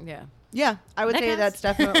count? Yeah. Yeah. Yeah, I would That say counts. that's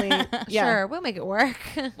definitely yeah. Sure, we'll make it work.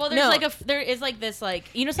 well, there is like this like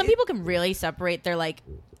some people can really separate. They're like,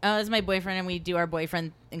 oh, this is my boyfriend, and we do our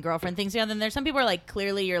boyfriend and girlfriend things together. And there's some people who are like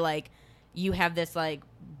clearly you're like you have this like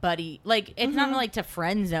buddy, like it's not like to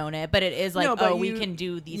friend zone it, but it is like No, but we you- can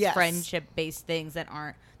do these yes. friendship based things that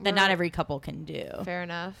not every couple can do. Fair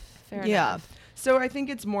enough. Fair Yeah. enough. So I think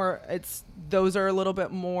those are a little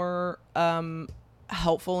bit more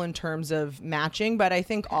helpful in terms of matching, but I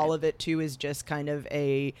think all of it too is just kind of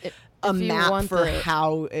a if you map want for the-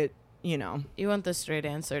 how it, you know. You want the straight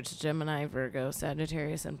answer. It's Gemini, Virgo,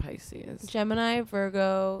 Sagittarius, and Pisces. Gemini,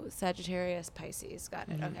 Virgo, Sagittarius, Pisces. Got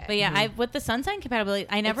it. Okay. But yeah, I with the sun sign compatibility,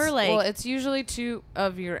 I never it's usually two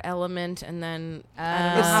of your element, and then I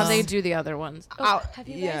don't know how they do the other ones. Have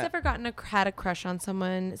you guys yeah. ever had a crush on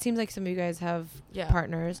someone? It seems like some of you guys have Yeah.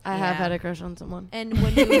 partners. I have had a crush on someone. And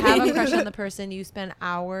when you have a crush on the person, you spend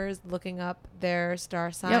hours looking up their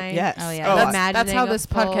star sign. Yes. Oh, yeah. Oh, Imagining That's how a this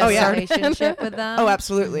full podcast started. relationship with them. oh,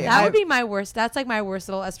 absolutely. That would be my worst. That's like my worst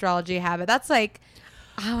little astrology habit. That's like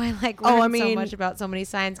how I like learned I so mean- much about so many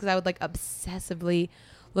signs, because I would like obsessively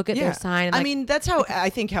look at their sign. And, I like, mean, that's how I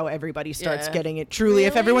think how everybody starts Yeah. getting it. Truly,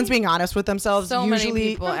 if Really? everyone's being honest with themselves, So many usually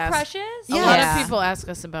people from ask. crushes. A lot Yeah. of people ask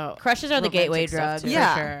us about Crushes are the romantic gateway stuff, drug. too. For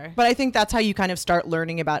yeah. sure. But I think that's how you kind of start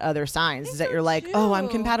learning about other signs. Is that so you're like, oh, I'm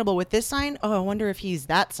too. compatible with this sign. Oh, I wonder if he's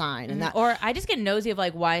that sign and that. Or I just get nosy of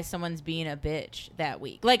like why someone's being a bitch that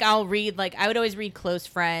week. Like I'll read like I would always read close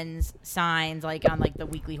friends signs like on like the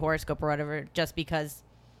weekly horoscope or whatever, just because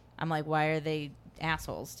I'm like, why are they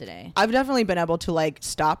assholes today? I've definitely been able to like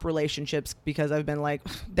stop relationships because I've been like,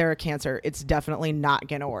 they're a Cancer. It's definitely not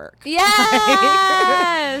gonna work.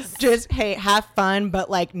 Yes. Just hey, have fun, but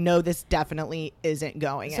like, no, this definitely isn't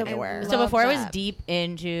going So- anywhere. So Love before I was that. deep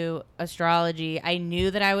into astrology, I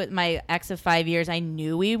knew that I was my ex of 5 years. I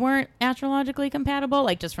knew we weren't astrologically compatible,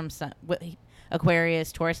 like just from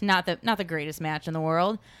Aquarius, Taurus, not the greatest match in the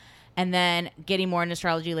world. And then getting more into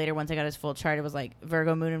astrology later, once I got his full chart, it was like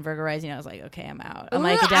Virgo moon and Virgo rising. I was like, okay, I'm out. I'm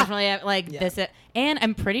like, definitely like Yeah. this. And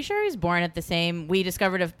I'm pretty sure he's born at the same. We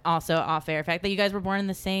discovered also off air fact that you guys were born in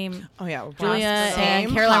the same. Oh yeah, we're Julia the and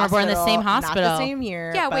same Caroline were born in the same Not hospital. the same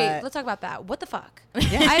year. Yeah, wait, but let's talk about that. What the fuck?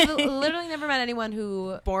 I've literally never met anyone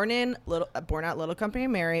who born out Little Company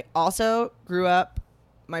of Mary. Also grew up.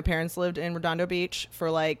 My parents lived in Redondo Beach for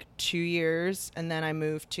like 2 years, and then I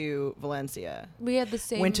moved to Valencia. we had the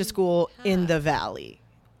same. Went to school in the Valley.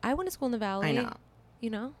 I went to school in the Valley. I know. You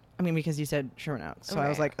know? I mean, because you said Sherman Oaks, so I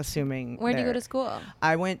was Right. like assuming. Where'd you go there. to school?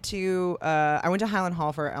 I went to Highland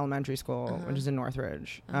Hall for elementary school, which is in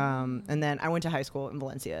Northridge, and then I went to high school in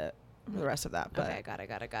Valencia for the rest of that. But Okay, got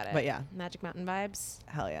it. but yeah. Magic Mountain vibes.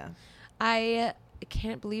 hell yeah. I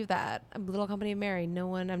can't believe that. A Little Company of Mary.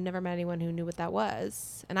 I've never met anyone who knew what that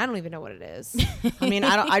was. And I don't even know what it is. I mean,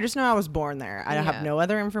 I just know I was born there. I Yeah. have no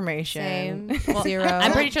other information. Same. Zero.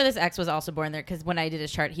 I'm pretty sure this ex was also born there because when I did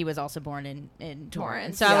his chart, he was also born in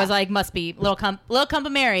Torrance. So I Yeah. was like, must be Little Clump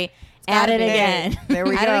of Mary. At gotta it be. again. There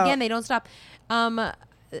we At go. it again. They don't stop.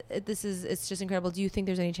 It's just incredible. Do you think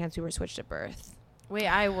there's any chance we were switched at birth? Wait,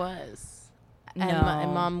 I was. And No. my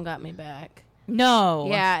mom got me back. No.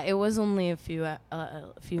 Yeah, it was only a few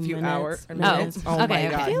Few minutes. hours. minutes. Oh Okay, my okay.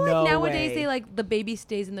 god. I feel like no nowadays way. they like the baby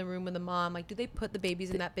stays in the room with the mom. Like, do they put the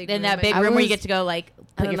babies in that big In room? that big I room where you was- get to go like I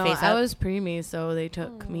put don't your know. face I up. was preemie, so they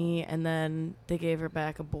took me, and then they gave her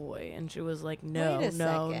back a boy, and she was like, "No, Wait a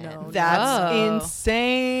no, second. no." That's Oh.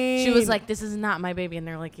 insane. She was like, "This is not my baby," and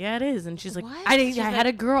they're like, "Yeah, it is." And she's like, What? "I She's had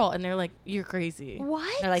a girl," and they're like, "You're crazy." What?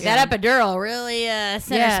 They're like Yeah. that epidural really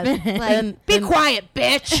center Yeah, spin. like, Be quiet,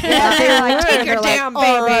 bitch. Yeah, they were like, Take your they're like, damn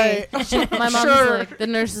 "All baby." right." My mom's Sure. like, the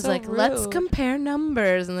nurse is So like, "Let's rude. compare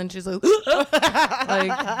numbers," and then she's like,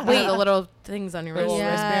 like, wait, the little things on your Little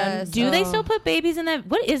wristband. Yes. Do they Oh. still put babies in that?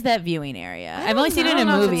 What is that viewing area? I I've only don't seen know. it I in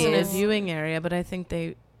don't know if movies. it's in a viewing area, but I think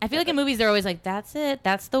they. I feel like in movies they're always like, "That's it,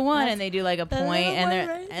 that's the one," That's and they do like a the point, little and one they're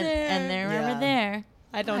right and they're there. over Yeah. there.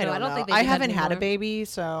 I don't know. I don't think they I do that haven't had a anymore. baby,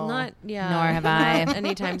 so Not yeah. Nor have I.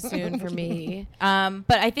 Anytime soon for me.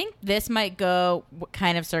 But I think this might go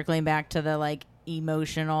kind of circling back to the like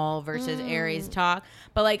emotional versus Aries talk.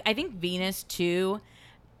 But like I think Venus too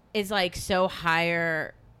is like so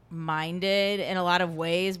higher minded in a lot of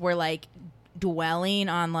ways. Where like dwelling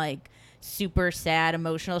on like super sad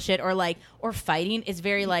emotional shit or fighting is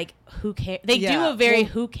very like who cares. They do Yeah. a very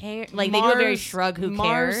Well, who cares like they do a very Mars- shrug who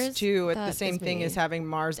Mars cares. too. The That same is thing me. as having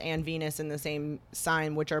Mars and Venus in the same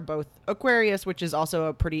sign, which are both Aquarius, which is also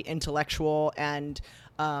a pretty intellectual and.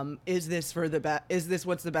 Is this for the best? Is this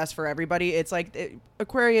what's the best for everybody? It's like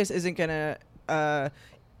Aquarius isn't gonna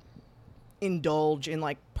indulge in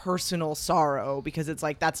like personal sorrow because it's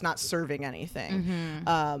like that's not serving anything.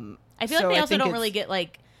 I feel like they also don't really get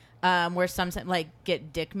like where some like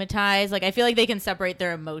get dickmatized. Like I feel like they can separate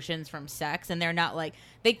their emotions from sex, and they're not like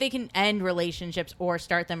they can end relationships or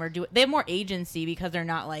start them or do. They have more agency because they're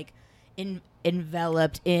not like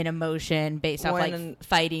enveloped in emotion based off like When-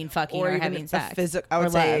 fighting, fucking, or, even having sex. I or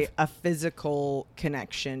would say love. a physical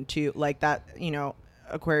connection to like that. You know,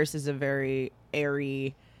 Aquarius is a very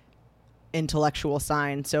airy, intellectual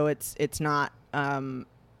sign, so it's not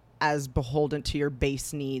as beholden to your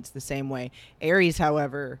base needs the same way. Aries,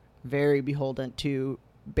 however, very beholden to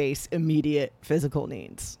base immediate physical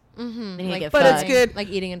needs. They need to Like, get but it's fucked. good. Like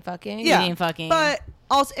eating and fucking. Yeah, Eating, fucking. But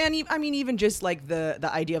also, and I mean, even just like the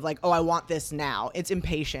idea of like, oh, I want this now. It's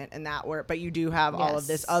impatient in that word, but you do have all of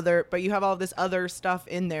this Yes. other, but you have all this other stuff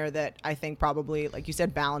in there that I think probably, like you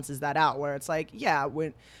said, balances that out. Where it's like, yeah,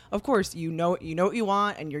 when of course you know what you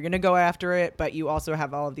want and you're gonna go after it, but you also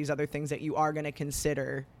have all of these other things that you are gonna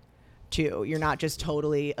consider too. You're not just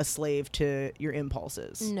totally a slave to your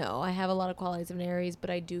impulses. No, I have a lot of qualities of an Aries, but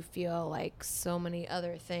I do feel like so many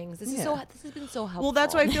other things. This Yeah. this has been so helpful. Well,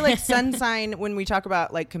 that's why I feel like sun sign, when we talk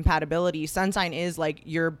about like compatibility, sun sign is like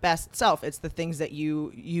your best self. It's the things that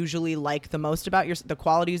you usually like the most about the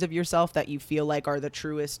qualities of yourself that you feel like are the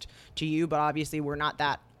truest to you. But obviously we're not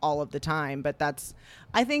that all of the time, but that's,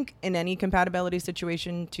 I think in any compatibility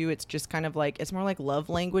situation too, it's just kind of like, it's more like love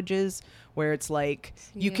languages where it's like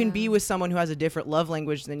you can be Yeah. with someone who has a different love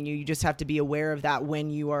language than you. You just have to be aware of that when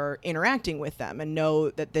you are interacting with them and know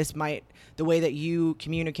that the way that you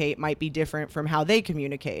communicate might be different from how they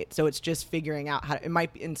communicate. So it's just figuring out how it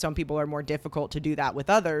might be, and some people are more difficult to do that with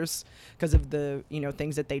others because of the,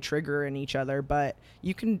 things that they trigger in each other, but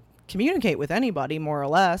you can communicate with anybody more or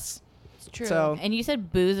less. It's true. So And you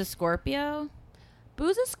said Boo's a Scorpio?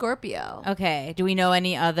 Boo's a Scorpio. Okay. Do we know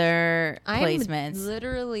any other I'm placements?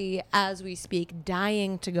 literally, as we speak,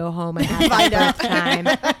 dying to go home and have my birth time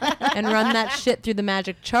and run that shit through the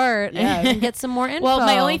magic chart and get some more info. Well,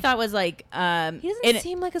 my only thought was like, he doesn't and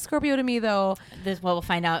seem like a Scorpio to me, though. we'll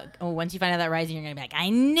find out. Once you find out that rising, you're gonna be like, I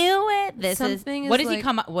knew it. Something What is does he like-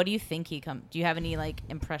 come? What do you think he come? Do you have any like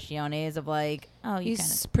impressiones of like? Oh, you kind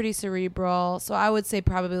He's of. pretty cerebral, so I would say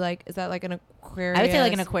probably like, is that like an Aquarius? I would say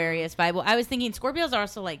like an Aquarius vibe. Well, I was thinking Scorpios are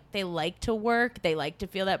also like they like to work. They like to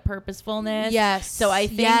feel that purposefulness. Yes. So I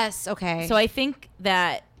think. Yes. Okay. So I think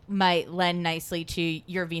that might lend nicely to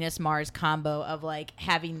your Venus Mars combo of like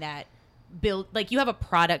having that build, like you have a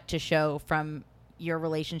product to show from your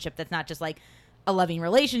relationship that's not just like a loving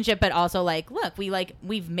relationship, but also like, look,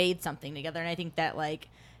 we've made something together. And I think that like,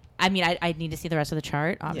 I mean, I need to see the rest of the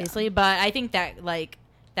chart, obviously, but I think that like,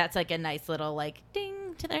 that's like a nice little like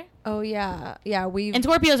ding to there. Oh yeah, we And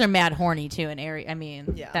Scorpios are mad horny too in Aries. I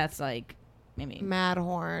mean, Yeah. that's like, I mean, mad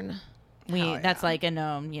horn. Hell that's yeah. like a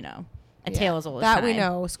known, you know, a Yeah. tale as old as That we time.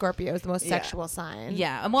 know. Scorpio is the most Yeah. sexual sign.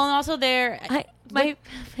 Yeah. Well, and also there,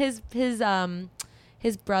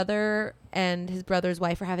 His brother and his brother's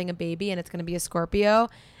wife are having a baby, and it's going to be a Scorpio.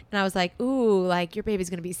 And I was like, ooh, like your baby's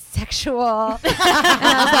going to be sexual. And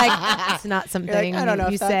I was like, it's not something I don't know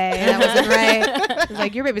you if that- say. That wasn't right. I was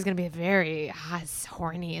like, your baby's going to be very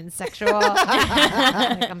horny and sexual.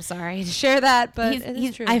 Like, I'm sorry to share that, but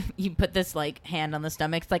it's true. you put this like hand on the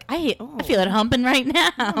stomach. It's like, I feel it humping right now.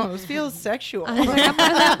 Oh, this feels sexual.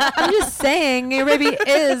 I'm just saying your baby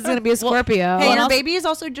is going to be a Scorpio. Hey, Well, your also- baby is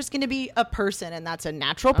also just going to be a person, and that's a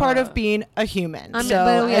natural part of being a human. I mean, so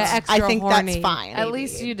but we are it's- I extra think horny. that's fine. At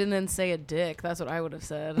least you didn't say a dick. That's what I would have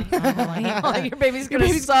said. Like, your baby's gonna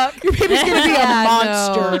suck. Your baby's going to be a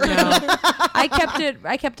monster. No.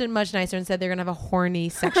 I kept it much nicer and said they're gonna have a horny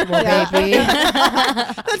sexual baby.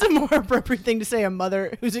 That's a more appropriate thing to say. A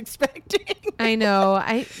mother who's expecting. I know.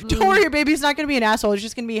 Don't worry, your baby's not going to be an asshole. It's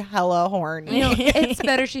just going to be hella horny. You know, it's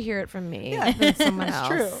better she hear it from me than someone else.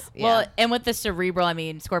 true. Yeah. Well, and with the cerebral, I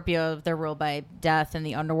mean, Scorpio, they're ruled by death and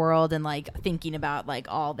the underworld, and like thinking about like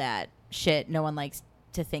all that shit no one likes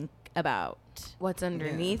to think about. What's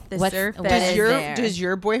underneath the What's- surface? what Does is your there? does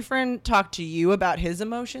your boyfriend talk to you about his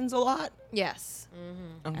emotions a lot? Yes.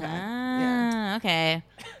 Okay. Ah, okay.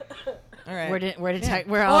 All right.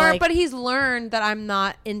 We're all like, but he's learned that I'm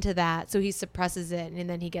not into that, so he suppresses it, and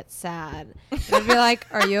then he gets sad. And I'd be like,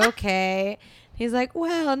 "Are you okay?" He's like,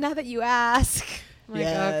 "Well, now that you ask." I'm like,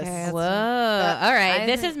 Yes. okay. that's whoa. fine. All right. I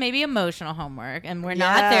This think- is maybe emotional homework, and we're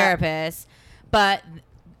Yeah. not therapists, but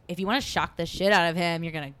if you want to shock the shit out of him,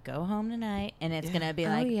 you're going to go home tonight, and it's going to be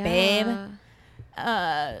like, babe,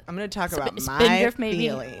 I'm going to talk about my Spindrift made me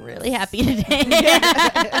feelings. really happy today.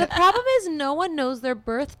 The problem is no one knows their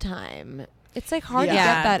birth time. It's like hard to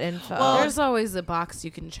Yeah. get that info. Well, There's always a box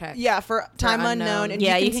you can check. Yeah, for time unknown, unknown. and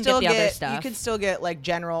Yeah, you you can can still get the other get stuff. you can still get like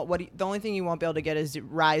general. The only thing you won't be able to get is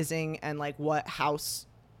rising and like what house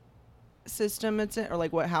system it's in, or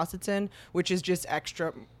like what house it's in, which is just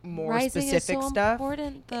extra more Rising specific is so stuff.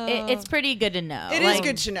 important, though. It's pretty good to know. It is Like,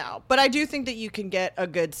 good to know, but I do think that you can get a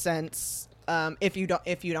good sense if you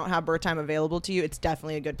don't have birth time available to you. It's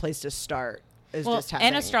definitely a good place to start. Is Well, just having,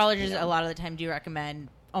 and astrologers you know. a lot of the time do recommend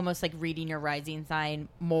almost like reading your rising sign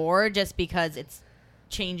more, just because it's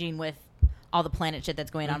changing with all the planet shit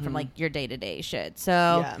that's going on from like your day-to-day shit. So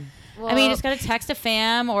Yeah. I mean, you just gotta text a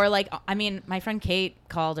fam, or like, I mean, my friend Kate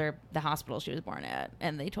called her the hospital she was born at,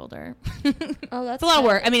 and they told her. Oh, that's it's a lot of sad.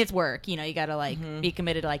 work. I mean, it's work. You know, you gotta like be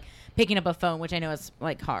committed to like picking up a phone, which I know is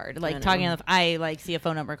like hard. Like talking on the. I like see a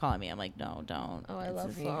phone number calling me. I'm like, no, don't. Oh, I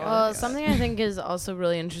love You phones. gotta Well, do something I think is also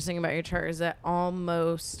really interesting about your chart is that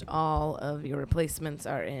almost all of your replacements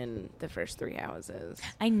are in the first 3 houses,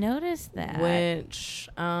 I noticed that. which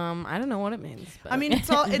I don't know what it means. But I mean, it's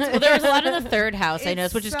all. It's, well, there was a lot in the third house I It's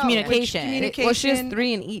noticed, which is so- communication. well, she has communication-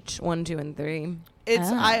 3 in each, 1, 2, and 3. It's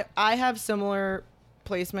Oh. I have similar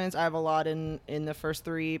placements. I have a lot in the first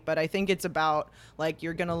 3, but I think it's about like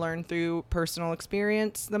you're gonna learn through personal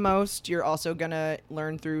experience the most. You're also gonna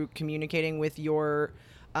learn through communicating with your.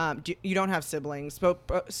 You don't have siblings, but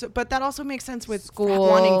that also makes sense with School,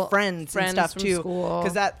 wanting friends and friends stuff from too. school.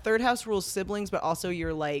 Because that third house rules siblings, but also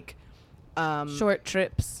your like, Short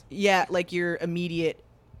trips. yeah, like your immediate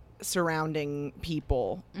surrounding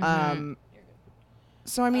people.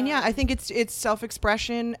 So I mean, yeah, I think it's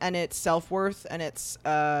self-expression and it's self-worth and it's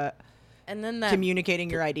And then that communicating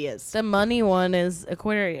your ideas. the money one is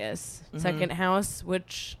Aquarius, second house,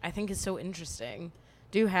 which I think is so interesting.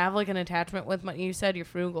 Do you have like an attachment with money? You said you're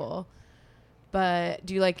frugal, but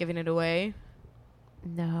do you like giving it away?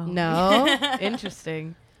 No. No.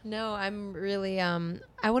 Interesting. No, I'm really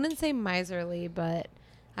I wouldn't say miserly, but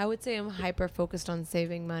I would say I'm hyper focused on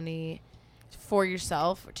saving money For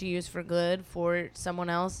yourself to use for good, for someone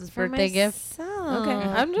else's for birthday gift. myself. Okay,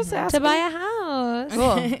 I'm just asking. to buy a house.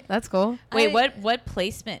 Cool. That's cool. Wait, I- what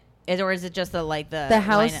placement is, or is it just the like The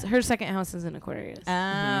house, lineup? her second house is in Aquarius. Oh,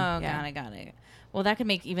 Yeah. got it. Well, that could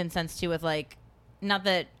make even sense too with like, not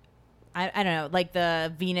that I don't know, like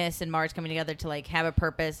the Venus and Mars coming together to like have a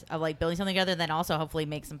purpose of like building something together, then also hopefully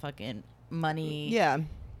make some fucking money. Yeah.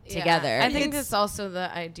 together. I think It's- it's also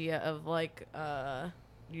the idea of like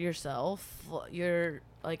yourself, your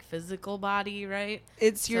like physical body, right?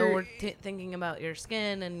 It's So your we're thinking about your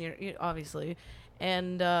skin and your obviously,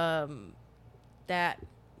 and that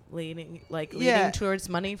leading Yeah. towards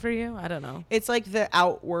money for you? I don't know. It's like the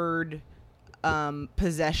outward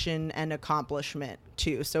possession and accomplishment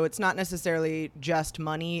too. So it's not necessarily just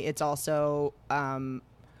money. It's also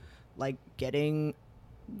like getting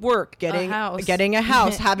work, getting house. getting a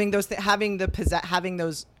house, having those The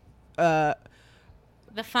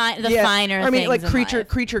finer I mean, things like in life.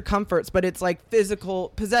 creature comforts, but it's like physical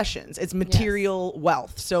possessions. It's material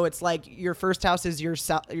wealth. So it's like your first house is your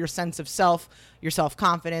sense of self, your self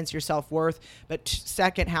confidence, your self worth. But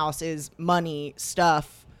second house is money,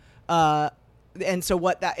 stuff. And so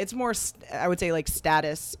it's more, I would say, like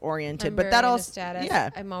status oriented. I'm But very that into also, status. yeah.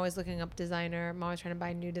 I'm always looking up designer. I'm always trying to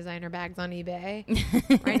buy new designer bags on eBay.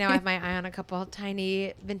 Right now, I have my eye on a couple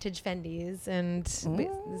tiny vintage Fendis, and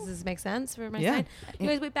does this make sense for my Yeah. sign? You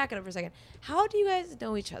guys, wait, back it up for a second. How do you guys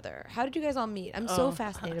know each other? How did you guys all meet? I'm so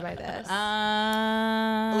fascinated by this.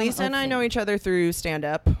 Lisa and I know each other through stand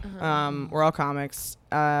up. We're all comics.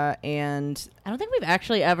 And I don't think we've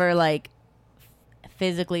actually ever like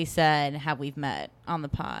physically said how we've met on the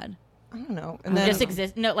pod. I don't know. And We then, just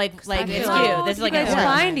exist. No, like it's feel cute. like- This is like you an guys open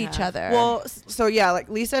find mic. each other. well, so yeah, like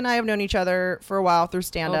Lisa and I have known each other for a while through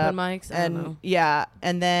stand up. Open mics? I don't know. And yeah.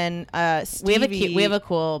 And then Stevie, We have a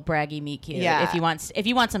cool braggy meet cute. Yeah. If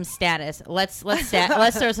you want some status, let's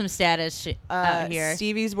throw some status out here.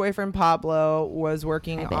 Stevie's boyfriend Pablo was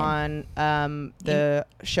working Hi, babe. on the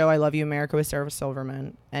show I Love You America with Sarah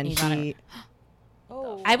Silverman, and He's on he it.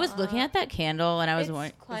 oh, I was looking at that candle and I was it's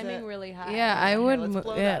wondering. climbing really high. Yeah, I would. let's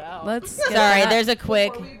blow that out. Let's. get Sorry, that. there's a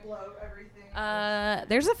quick.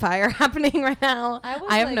 There's a fire happening right now. I was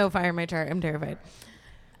I have like- no fire in my chart. I'm terrified.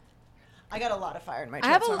 I got a lot of fire in my I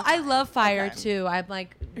have chest, so I love fire Okay. too. I'm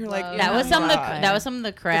like, You're like, love- That was some of the God. that was some of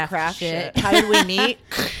the craft, craft shit. shit. How did we meet?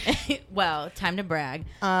 Well, time to brag.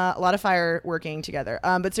 A lot of fire working together.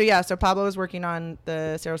 But so yeah, so Pablo was working on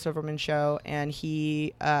the Sarah Silverman show, and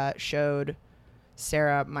he showed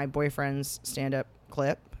Sarah my boyfriend's stand-up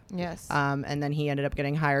clip. yes. And then he ended up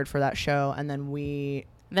getting hired for that show, and then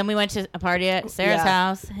Then we went to a party at Sarah's Yeah.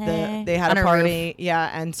 house. Hey, they had on a roof. party,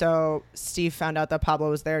 yeah, and so Steve found out that Pablo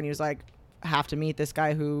was there, and he was like, "Have to meet this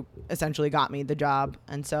guy who essentially got me the job,"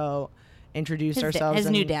 and so introduced ourselves. His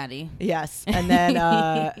and, new daddy. yes, and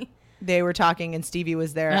then they were talking, and Stevie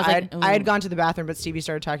was there. And I was like, I had ooh. gone to the bathroom, but Stevie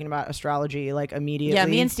started talking about astrology like immediately. Yeah,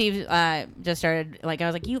 me and Steve just started like I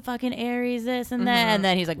was like, "You fucking Aries, this and that," and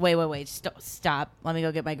then he's like, "Wait, stop! Let me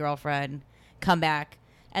go get my girlfriend. Come back."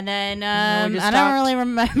 And then we I just don't talked- really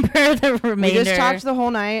remember the we remainder. just talked the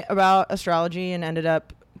whole night about astrology and ended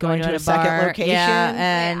up going to a second bar. location. Yeah,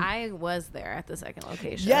 and I was there at the second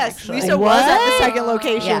location. yes, actually. Lisa was at the What? second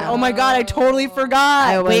location. Yeah. Oh my god, I totally forgot.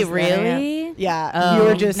 I wait, was there. really? Yeah, Oh, we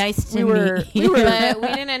were just nice to we were meet we you. were. But we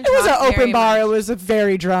didn't. It was an talk open very bar. much. It was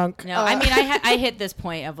very drunk. No, I mean I hit this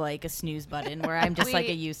point of like a snooze button where I'm just like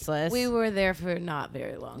a useless. We were there for not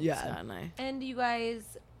very long. Yeah. Scott and I. And you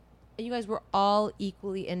guys were all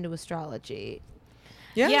equally into astrology.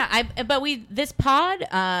 Yeah, but this pod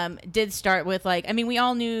did start with like I mean we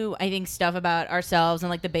all knew I think stuff about ourselves and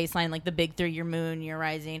like the baseline like the big 3 your moon your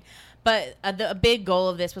rising, but a big goal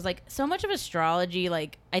of this was like so much of astrology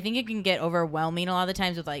like I think it can get overwhelming a lot of the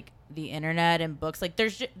times with like the internet and books like there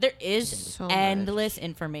is So endless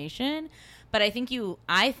information, but I think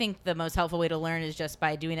the most helpful way to learn is just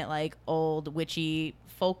by doing it like old witchy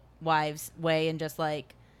folk wives way and just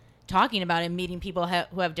like talking about it, meeting people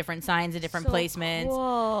who have different signs and different So placements.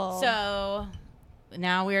 cool. So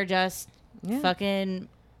now we're just Yeah. fucking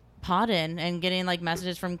potting and getting like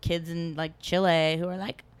messages from kids in like Chile who are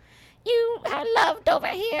like, "You are loved over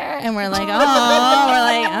here," and we're like, "Oh,"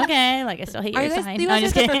 we're like, "Okay," like I still hate Are your you sign. guys, you No, I'm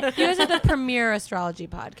guys just are kidding. the, you guys are the premier astrology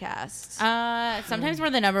podcast. Sometimes we're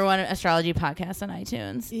the number 1 astrology podcast on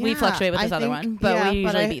iTunes. We Yeah, fluctuate with I this other think- one, but yeah, we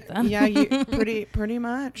usually I- beat them. Yeah, you, pretty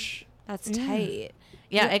much. That's tight.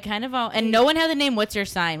 Yeah, it kind of all, and no one had the name "What's your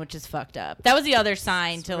sign," which is fucked up. That was the other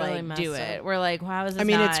sign to really like do messed it. up. We're like, how is this? I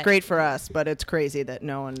mean, it's not- great for us, but it's crazy that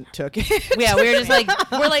no one took it. Yeah, we were just like,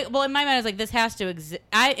 well, in my mind, I was like, this has to exist.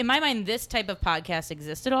 In my mind, this type of podcast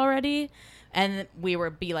existed already, and we were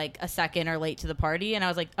be like a second or late to the party. And I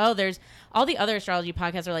was like, oh, there's all the other astrology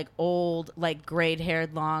podcasts are like old, like grayed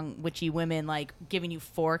haired, long, witchy women, like giving you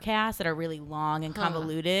forecasts that are really long and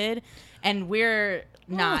convoluted, and we're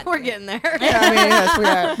not. We're getting there. Yeah, I mean, yes, we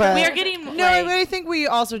are. But We are getting, no. like- But I think we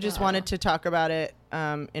also just wanted to talk about it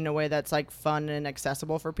in a way that's like fun and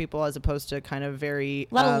accessible for people, as opposed to kind of very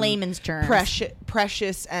A lot of layman's terms.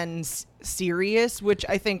 precious and serious. Which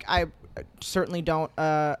I think I certainly don't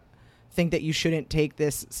think that you shouldn't take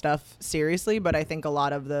this stuff seriously. But I think a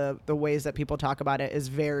lot of the ways that people talk about it is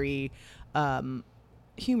very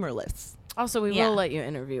humorless. Also, we Yeah. will let you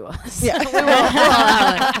interview us. Yeah.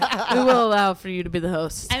 out for you to be the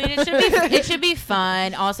host. I mean, it should be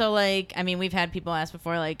fun. Also, like, I mean, we've had people ask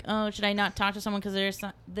before, like, oh, should I not talk to someone because there's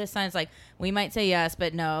this sign? It's like, we might say yes,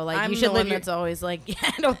 but no. Like, I'm you should the live one your. that's always like,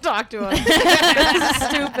 yeah, don't talk to him. This is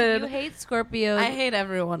stupid. You hate Scorpio. I hate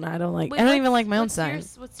everyone. I don't like. Wait, I don't even what's- like my own what's sign.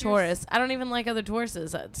 yours- what's yours? Taurus. I don't even like other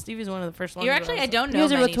Tauruses. Stevie's one of the first ones. You're who actually, was I don't You know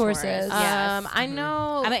guys are many both Tauruses. Taurus. Yes. I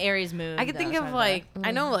know. I'm an Aries moon. I could think though, of so like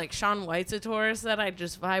I know like Shaun White's a Taurus that I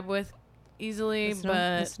just vibe with easily, the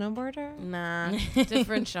but snowboarder. nah,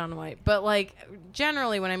 different Shaun White. But like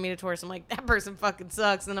generally when I meet a Taurus, I'm like that person fucking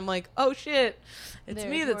sucks, and I'm like oh shit, it's They're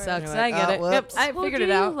me a that Taurus. sucks. You're like, I get oh, it. Yep, whoops. I What figured do it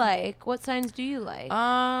you out. like? What signs do you like?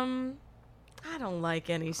 I don't like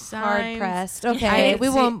any signs. Hard pressed. Okay, we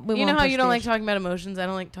see, won't. We you know won't how push you don't the like issue. talking about emotions? I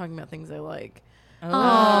don't like talking about things I like.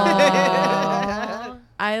 Aw.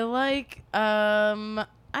 I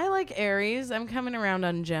like Aries. I'm coming around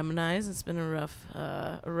on Geminis. It's been a rough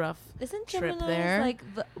Isn't trip Gemini there. like?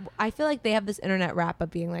 I feel like they have this internet rap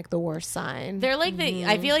of being like the worst sign. They're like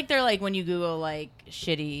I feel like they're like when you Google like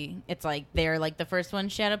shitty, it's like they're like the first one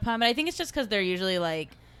shed upon. But I think it's just because they're usually like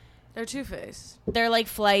They're two-faced. they're like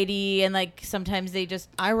flighty and like sometimes they just.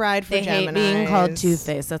 I ride for They hate Geminis. being called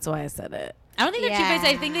two-faced. That's why I said it. I don't think they're two-faced.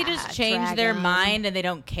 I think they just Yeah, change their dragon. mind and they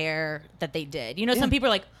don't care that they did. You know, Yeah. some people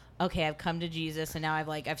are like, okay, I've come to Jesus and now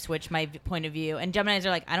I've switched my point of view. And Geminis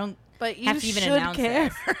are like, I don't But you have to even should announce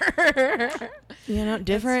care. You know,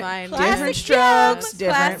 different fine. different Classic strokes, gems,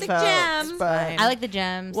 different classic folks. gems. But I like the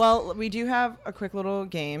gems. well, we do have a quick little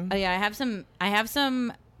game. Oh yeah, I have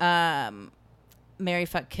some Mary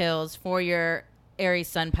Fuck Kills for your Aries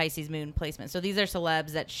Sun Pisces Moon placement. So these are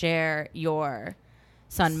celebs that share your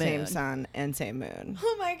sun moon. Same sun and same moon.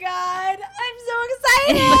 Oh my god, I'm so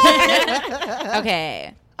excited!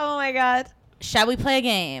 Okay. Oh my god. Shall we play a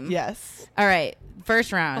game? Yes. All right.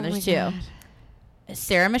 First round. Oh There's my two. God.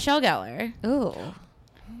 Sarah Michelle Gellar. Ooh.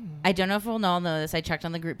 I don't know if we'll all know this. I checked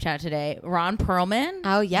on the group chat today. Ron Perlman.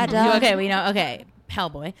 Oh yeah, duh. Okay, we know. Okay.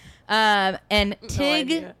 Hellboy. And Tig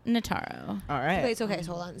idea. Notaro. All right. Wait, so okay,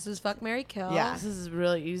 so hold on. This is fuck, Mary kill. Yeah. This is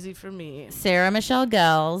really easy for me. Sarah Michelle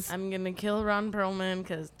Gells. I'm gonna kill Ron Perlman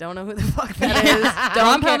because don't know who the fuck that is. Ron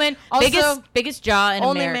Don't care. Perlman, Also, biggest jaw in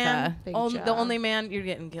only America. man, Big the jaw. only man, you're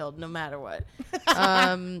getting killed no matter what.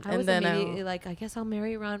 I And was then immediately like, I guess I'll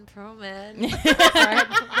marry Ron Perlman.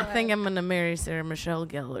 I think I'm gonna marry Sarah Michelle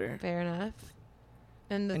Gellar. Fair enough.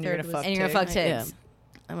 And the And you're third gonna was fuck And you're gonna fuck Tig. Yeah, Tigs.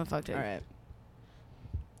 I'm a fuck All dude. right.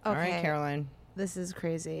 Okay. All right, Caroline. This is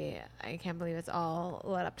crazy. I can't believe it's all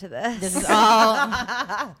led up to this. This is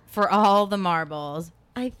all for all the marbles.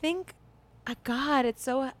 I think, God, it's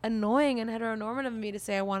so annoying and heteronormative of me to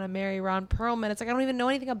say I want to marry Ron Perlman. It's like I don't even know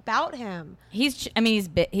anything about him. He's he's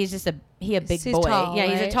just a big He's boy. tall, Yeah,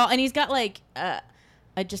 he's a right? tall, and he's got like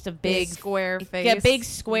just a big square face. Yeah, big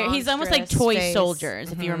square. He's almost like monstrous Toy face.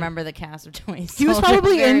 Soldiers, if you remember the cast of Toy Soldiers. He was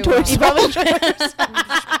probably Very in Toy well. Soldiers.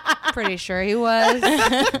 Pretty sure he was.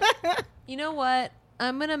 You know what?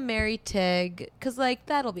 I'm going to marry Tig because, like,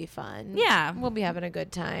 that'll be fun. Yeah. We'll be having a good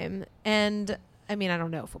time. And, I mean, I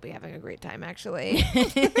don't know if we'll be having a great time, actually.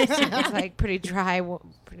 It's like pretty dry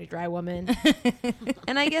woman.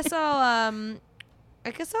 And I guess I'll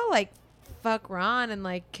like fuck Ron and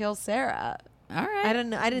like kill Sarah. All right. I don't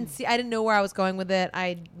know. I didn't know where I was going with it.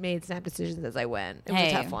 I made snap decisions as I went. It was Hey.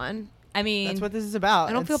 a tough one. I mean, That's what this is about.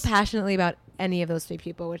 I don't feel It's- passionately about any of those three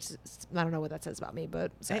people, which is, I don't know what that says about me,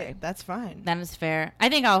 but sorry. Hey, that's fine. that is fair. I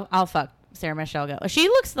think I'll fuck Sarah Michelle Gellar. She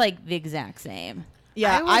looks like the exact same.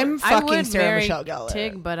 Yeah, I'm I fucking would Sarah marry Michelle Gellar.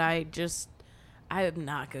 Tig, but I'm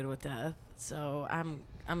not good with death. So I'm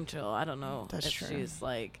chill. I don't know That's if true. she's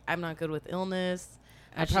like I'm not good with illness.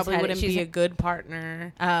 I she's probably had- wouldn't she's be ha- a good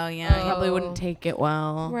partner. Oh yeah. I probably wouldn't take it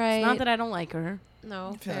well. Right. It's not that I don't like her.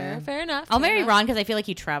 No, Fair. fair enough. I'll fair marry enough. Ron because I feel like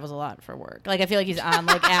he travels a lot for work. Like I feel like he's on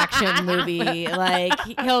like action movie. Like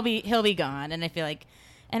he'll be gone, and I feel like,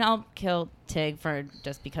 and I'll kill Tig for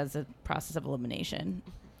just because of process of elimination,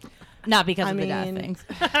 not because I of the mean- death things.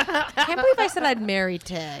 I can't believe I said I'd marry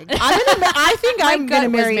Tig. I think My I'm gut gonna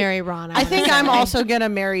was marry. marry Ron. I think wanna I'm say. also gonna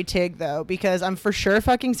marry Tig though, because I'm for sure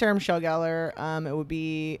fucking Sarah Michelle Gellar. It would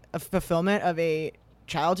be a fulfillment of a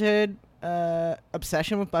childhood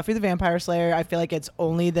obsession with Buffy the Vampire Slayer. I feel like it's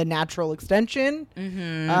only the natural extension.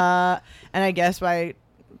 Mm-hmm. And I guess by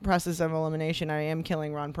process of elimination, I am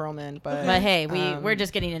killing Ron Perlman. But But hey, we're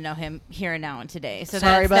just getting to know him here and now and today. So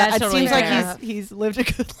sorry, that's but it totally seems fair. like he's lived a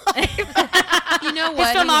good life. You know His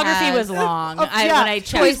what? He filmography has. was long. Oh, When I yeah.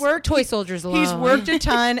 checked, Toy Soldiers alone. He's worked a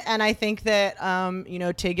ton, and I think that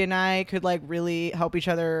Tig and I could like really help each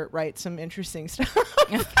other write some interesting stuff.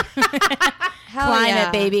 Hell climb yeah.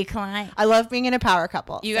 it, baby, climb. I love being in a power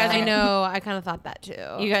couple. You guys I are- know. I kind of thought that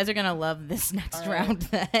too. You guys are gonna love this next round.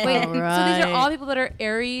 Then. Wait, so these are all Alright. people that are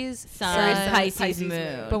Aries, Sun, Sun, Pisces,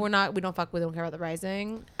 moon. but we don't care about the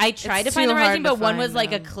rising. I tried to It's find the too rising, hard to but one find was like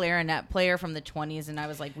a them. clarinet player from the 20s, and I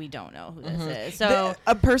was like, we don't know who this is. So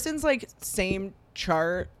a person's like same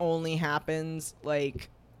chart only happens like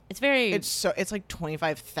it's very. it's like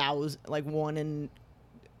 25,000, like 25,000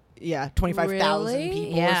 Really?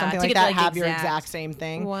 people Yeah, or something to like get, that like, have your exact. exact same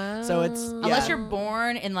thing. Wow. So it's Unless yeah. you're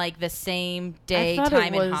born in like the same day, thought it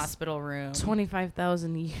time, and was hospital room.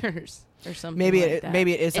 25,000 years or something. maybe like it that.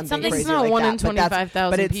 maybe it is It's something something- crazy It's not like one that, in but that's-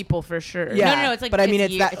 25,000 but it's- people for sure. Yeah, No, it's like but I mean it's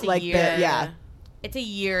it's year- that it's a like year. the yeah. It's a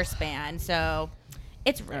year span, so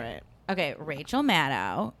it's All right. okay. Rachel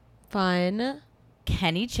Maddow, Fun.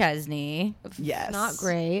 Kenny Chesney, Yes. Not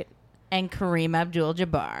great. and Kareem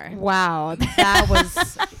Abdul-Jabbar. Wow, that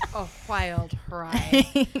was a wild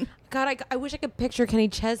ride. God, I wish I could picture Kenny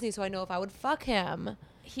Chesney so I know if I would fuck him.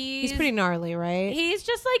 He's pretty gnarly, right? He's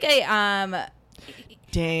just like a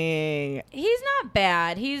Dang. He's not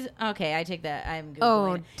bad. He's okay. I take that. I'm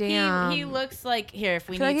Oh, Googling. damn. He looks like here. If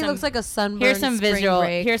we I feel need like he some, looks like a sunburned here's some spring visual.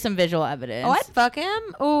 break. Here's some visual evidence. Oh, I'd fuck him.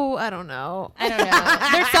 Oh, I don't know. I don't know.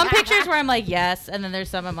 There's some pictures where I'm like yes, and then there's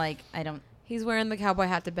some I'm like I don't. He's wearing the cowboy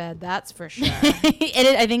hat to bed. That's for sure.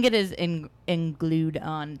 I think it is glued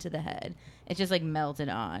on to the head. It's just like melted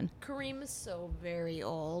on. Kareem is so very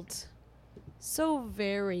old. So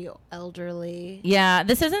very elderly. Yeah,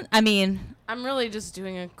 this isn't. I mean, I'm really just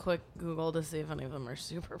doing a quick Google to see if any of them are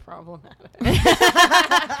super problematic.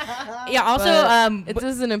 yeah. Also, But it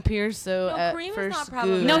doesn't appear so. No, at Kareem is first not Google.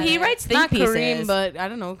 problematic. no, he writes think Not pieces. Kareem, but I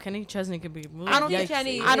don't know. Kenny Chesney could be. I don't Kenny think-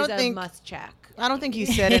 Chesney I don't is think- a must check. I don't think he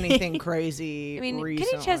said anything crazy. I mean,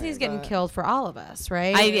 recently, Kenny Chesney's getting but- killed for all of us,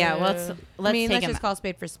 right? Yeah. Let's I mean, take let's him. just call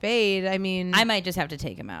spade for spade. I mean, I might just have to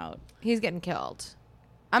take him out. he's getting killed.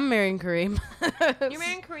 I'm marrying Kareem. You're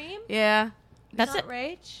marrying Kareem? Yeah. That's Not it.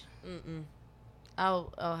 Rach? Mm-mm.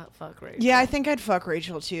 I'll fuck Rachel. Yeah, I think I'd fuck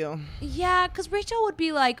Rachel too. Yeah, because Rachel would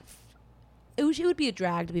be like, she would be a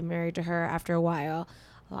drag to be married to her after a while.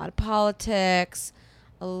 A lot of politics,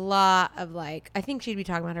 a lot of like, I think she'd be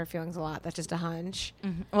talking about her feelings a lot. That's just a hunch.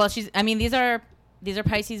 Mhm. Well, she's. I mean, these are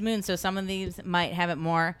Pisces moons, so some of these might have it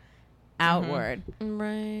more outward.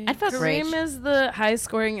 Right. I'd fuck Kareem Rach. is the highest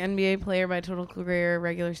scoring NBA player by total career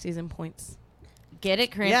regular season points. Get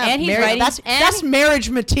it, Kareem. Yeah, And he's marriage- writing. that's marriage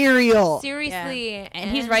material. Seriously.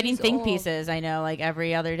 and he's writing think old. pieces. I know, like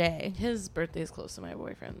every other day. His birthday is close to my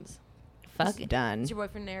boyfriend's. Fuck it. Done. Is your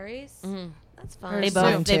boyfriend Aries? Mm-hmm. That's Or fun. They so-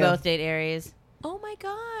 both. They too. both date Aries. Oh my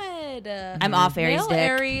god. I'm off Aries Male dick.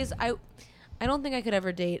 Aries. I don't think I could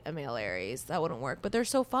ever date a male Aries. That wouldn't work. But they're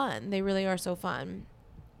so fun. They really are so fun.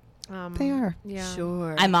 They are. Yeah.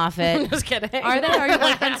 Sure. I'm off it. just kidding. Are they? Are your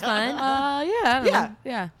boyfriends fun? Yeah. I don't Yeah. know.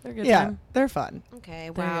 Yeah. They're good. Yeah, time. they're fun. Okay.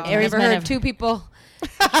 There you Wow. go. I've Aries never men heard have- two people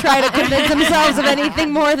try to convince themselves of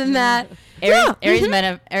anything more than that. Aries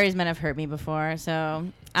men have hurt me before, so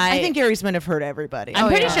I think Aries men have hurt everybody. I'm Oh,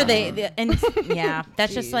 pretty yeah. sure and yeah,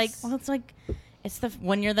 that's just like Jeez. well, it's like it's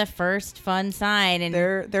when you're the first fun sign and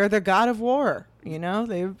They're the god of war. You know,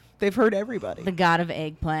 they've hurt everybody. the god of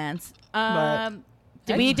eggplants.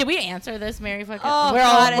 Did we answer this, Mary? Fucking Oh, we're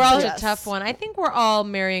God, all it's yes. such a tough one. I think we're all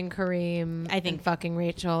marrying Kareem. I think- and fucking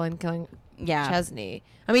Rachel and killing yeah. Chesney.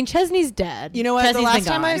 I mean, Chesney's dead. You know what? The Chesney's last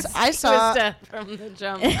been time gone. I He was saw dead from the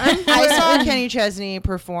jump. I saw Kenny Chesney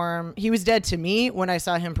perform. He was dead to me when I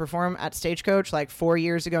saw him perform at Stagecoach like 4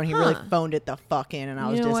 years ago, and he really Huh. phoned it the fuck in, and I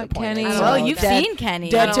was You know what, disappointed. Kenny? I don't Oh, like you've that. seen Kenny.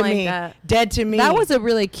 Dead I to don't like me. that. Dead to me. That was a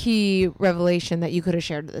really key revelation that you could have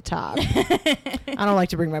shared at the top. I don't like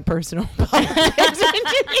to bring my personal politics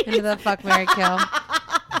Into the fuck, Mary kill.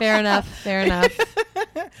 Fair enough. Fair enough.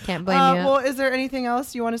 Can't blame you. Well, is there anything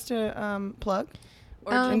else you want us to plug?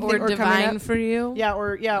 or anything- or or coming divine up? for you.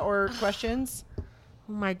 Or questions? Oh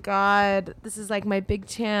my god, this is like my big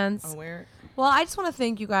chance. Oh, where? Well, I just want to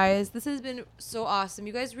thank you guys. This has been so awesome.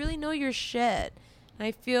 You guys really know your shit, and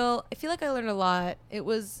I feel like I learned a lot.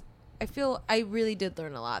 I really did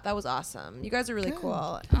learn a lot. That was awesome. You guys are really Good. cool.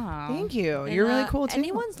 Aw. Thank you. And, You're really cool too.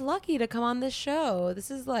 Anyone's lucky to come on this show. This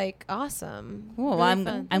is like awesome. Cool. Well, Really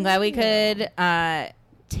fun. I'm glad we Thank you. could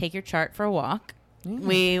take your chart for a walk.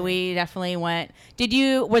 Yeah. We definitely went.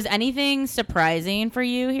 Was anything surprising for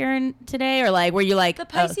you here today, or like were you like The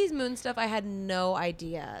Pisces moon stuff, I had no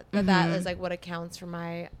idea that Mhm. is like what accounts for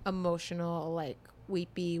my emotional, like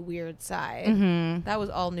weepy, weird side. Mm-hmm. That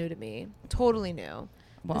was all new to me. Totally new.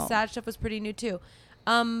 Well, The sad stuff was pretty new too.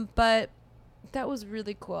 But That was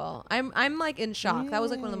really cool. I'm like in shock. That was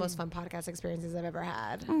like one of the most fun podcast experiences I've ever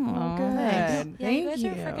had. Oh, good. Yeah, Thank you guys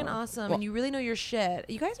you. are freaking awesome, and you really know your shit.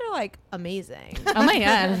 You guys are like amazing. Oh my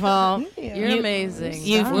god! Well, You're You- amazing.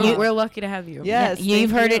 you've- We're lucky to have you. Yes,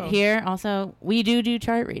 you've thank heard you. it here. Also, we do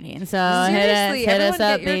chart reading, so Seriously, hit us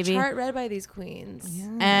everyone up, get your baby, chart read by these queens.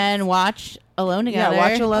 and watch Alone Together. Yeah,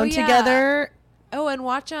 watch Alone Oh, yeah. Together. Oh, and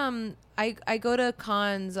watch I go to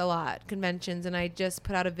cons a lot, conventions, and I just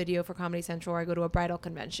put out a video for Comedy Central where I go to a bridal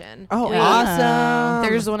convention. Oh, Yeah. awesome.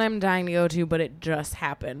 There's one I'm dying to go to, but it just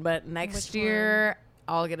happened. But next Which year,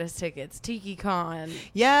 I'll get us tickets. TikiCon.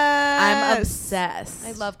 Yes. I'm obsessed.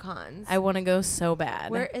 I love cons. I want to go so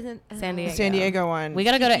bad. Where isn't San Diego. San Diego one. We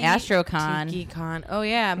gotta go to Tiki- AstroCon. TikiCon. Oh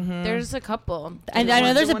yeah, there's a couple. I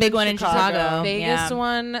know there's The a one big in one in Chicago. Chicago. Vegas Yeah.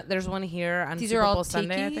 one. There's one here on These Super are all Bowl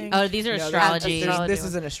Sunday, I tiki? think. Oh, these are No, astrology. This, this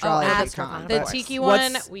is an astrology Astro con. Con. The but Tiki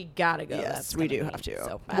what's- one, we gotta go. Yes, That's we gonna do be have to.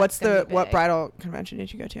 so fun. What's That's gonna the be what big. bridal convention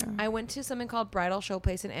did you go to? I went to something called Bridal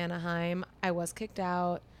Showplace in Anaheim. I was kicked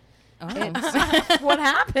out. Oh. What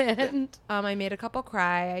happened? I made a couple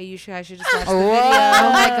cry. I should just watch the Oh, video. oh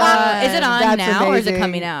my God. Is it on That's now or is it amazing.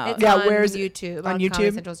 coming out? It's Yeah, on where's- YouTube. on Comedy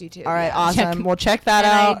YouTube? Central's YouTube. All right, yeah. awesome. We'll check that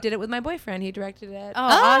And out. I did it with my boyfriend. He directed it. Oh,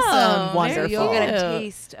 awesome. Wonderful. So you'll get a Cute.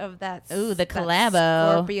 taste of that. Ooh, the that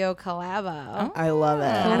collabo. Scorpio collabo. I love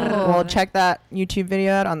it. Oh. Well, check that YouTube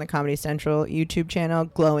video out on the Comedy Central YouTube channel,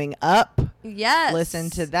 Glowing Up. Yes. Listen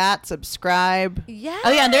to that. Subscribe. Yes. Oh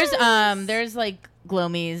yeah, there's like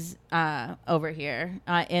Glomies over here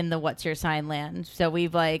in the What's Your Sign land. So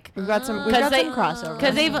we've like We've got some. We've 'Cause got they- some crossover.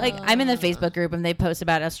 because they've like I'm in the Facebook group and they post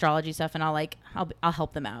about astrology stuff and I'll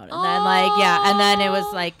help them out and then like yeah and then it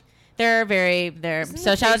was like they're Isn't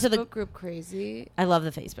so the shout out to the Facebook group crazy. I love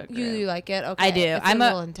the Facebook group. You like it? Okay. I do. It's I'm a a-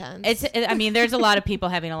 little intense. I mean, there's a lot of people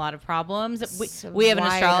having a lot of problems. It's We have an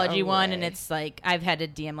wide astrology one, and array. it's like I've had to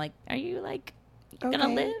DM like, "Are you like gonna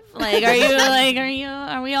Okay. live? Like,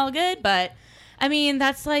 are we all good?" But I mean,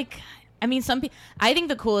 that's like, I mean, some people. I think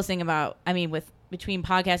the coolest thing about, I mean, between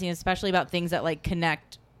podcasting, especially about things that like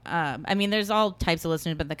connect. I mean, there's all types of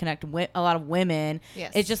listeners, but that connect a lot of women.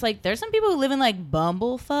 Yes. It's just like there's some people who live in like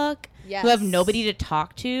bumblefuck who have Yes. nobody to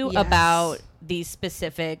talk to Yes. about these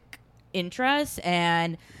specific interests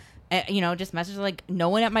and just messages like no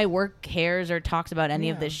one at my work cares or talks about any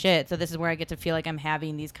of this shit. So this is where I get to feel like I'm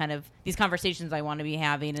having these conversations I want to be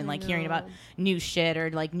having and like hearing about new shit or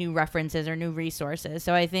like new references or new resources.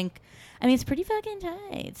 So I think, it's pretty fucking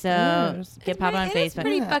tight. So Yes. get pop on It is Facebook.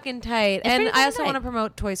 pretty Yeah. fucking tight. It's And pretty I fucking also want to tight.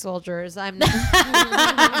 promote Toy Soldiers. I'm not,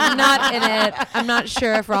 not in it. I'm not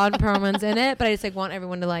sure if Ron Perlman's in it, but I just like want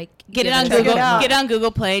everyone to like Get it give on Check it Google. out. Get it on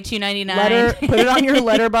Google Play. $2.99. Put it on your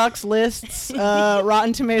letterbox lists.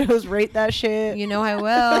 Rotten Tomatoes, rate that shit. You know I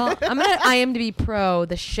will. I'm gonna IMDb Pro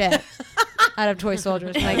the shit out of Toy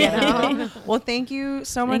Soldiers when I get home. Well, thank you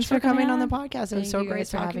so much Thanks for for coming coming on the on. podcast. It Thank was so you great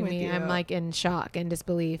guys for talking having with me. you. I'm like in shock and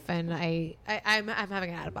disbelief, and I'm having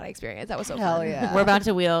an out of body experience. That was so Hell fun. yeah. We're about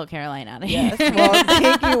to wheel Caroline out of here. Yes. Well,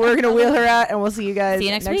 thank you. We're gonna wheel her out, and we'll see you guys See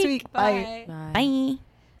you next week. Bye. Bye.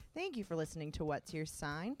 Thank you for listening to What's Your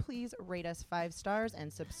Sign. Please rate us 5 stars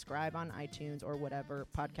and subscribe on iTunes or whatever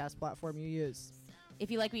podcast platform you use.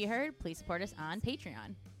 If you like what you heard, please support us on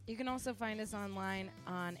Patreon. You can also find us online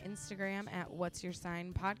on Instagram at What's Your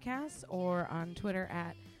Sign Podcast or on Twitter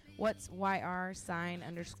at What's YR sign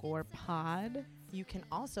 _pod. You can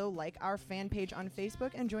also like our fan page on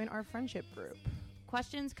Facebook and join our friendship group.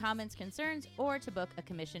 Questions, comments, concerns, or to book a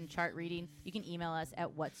commissioned chart reading, you can email us at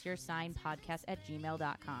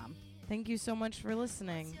what'syoursignpodcast@gmail.com. Thank you so much for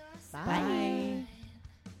listening. Bye.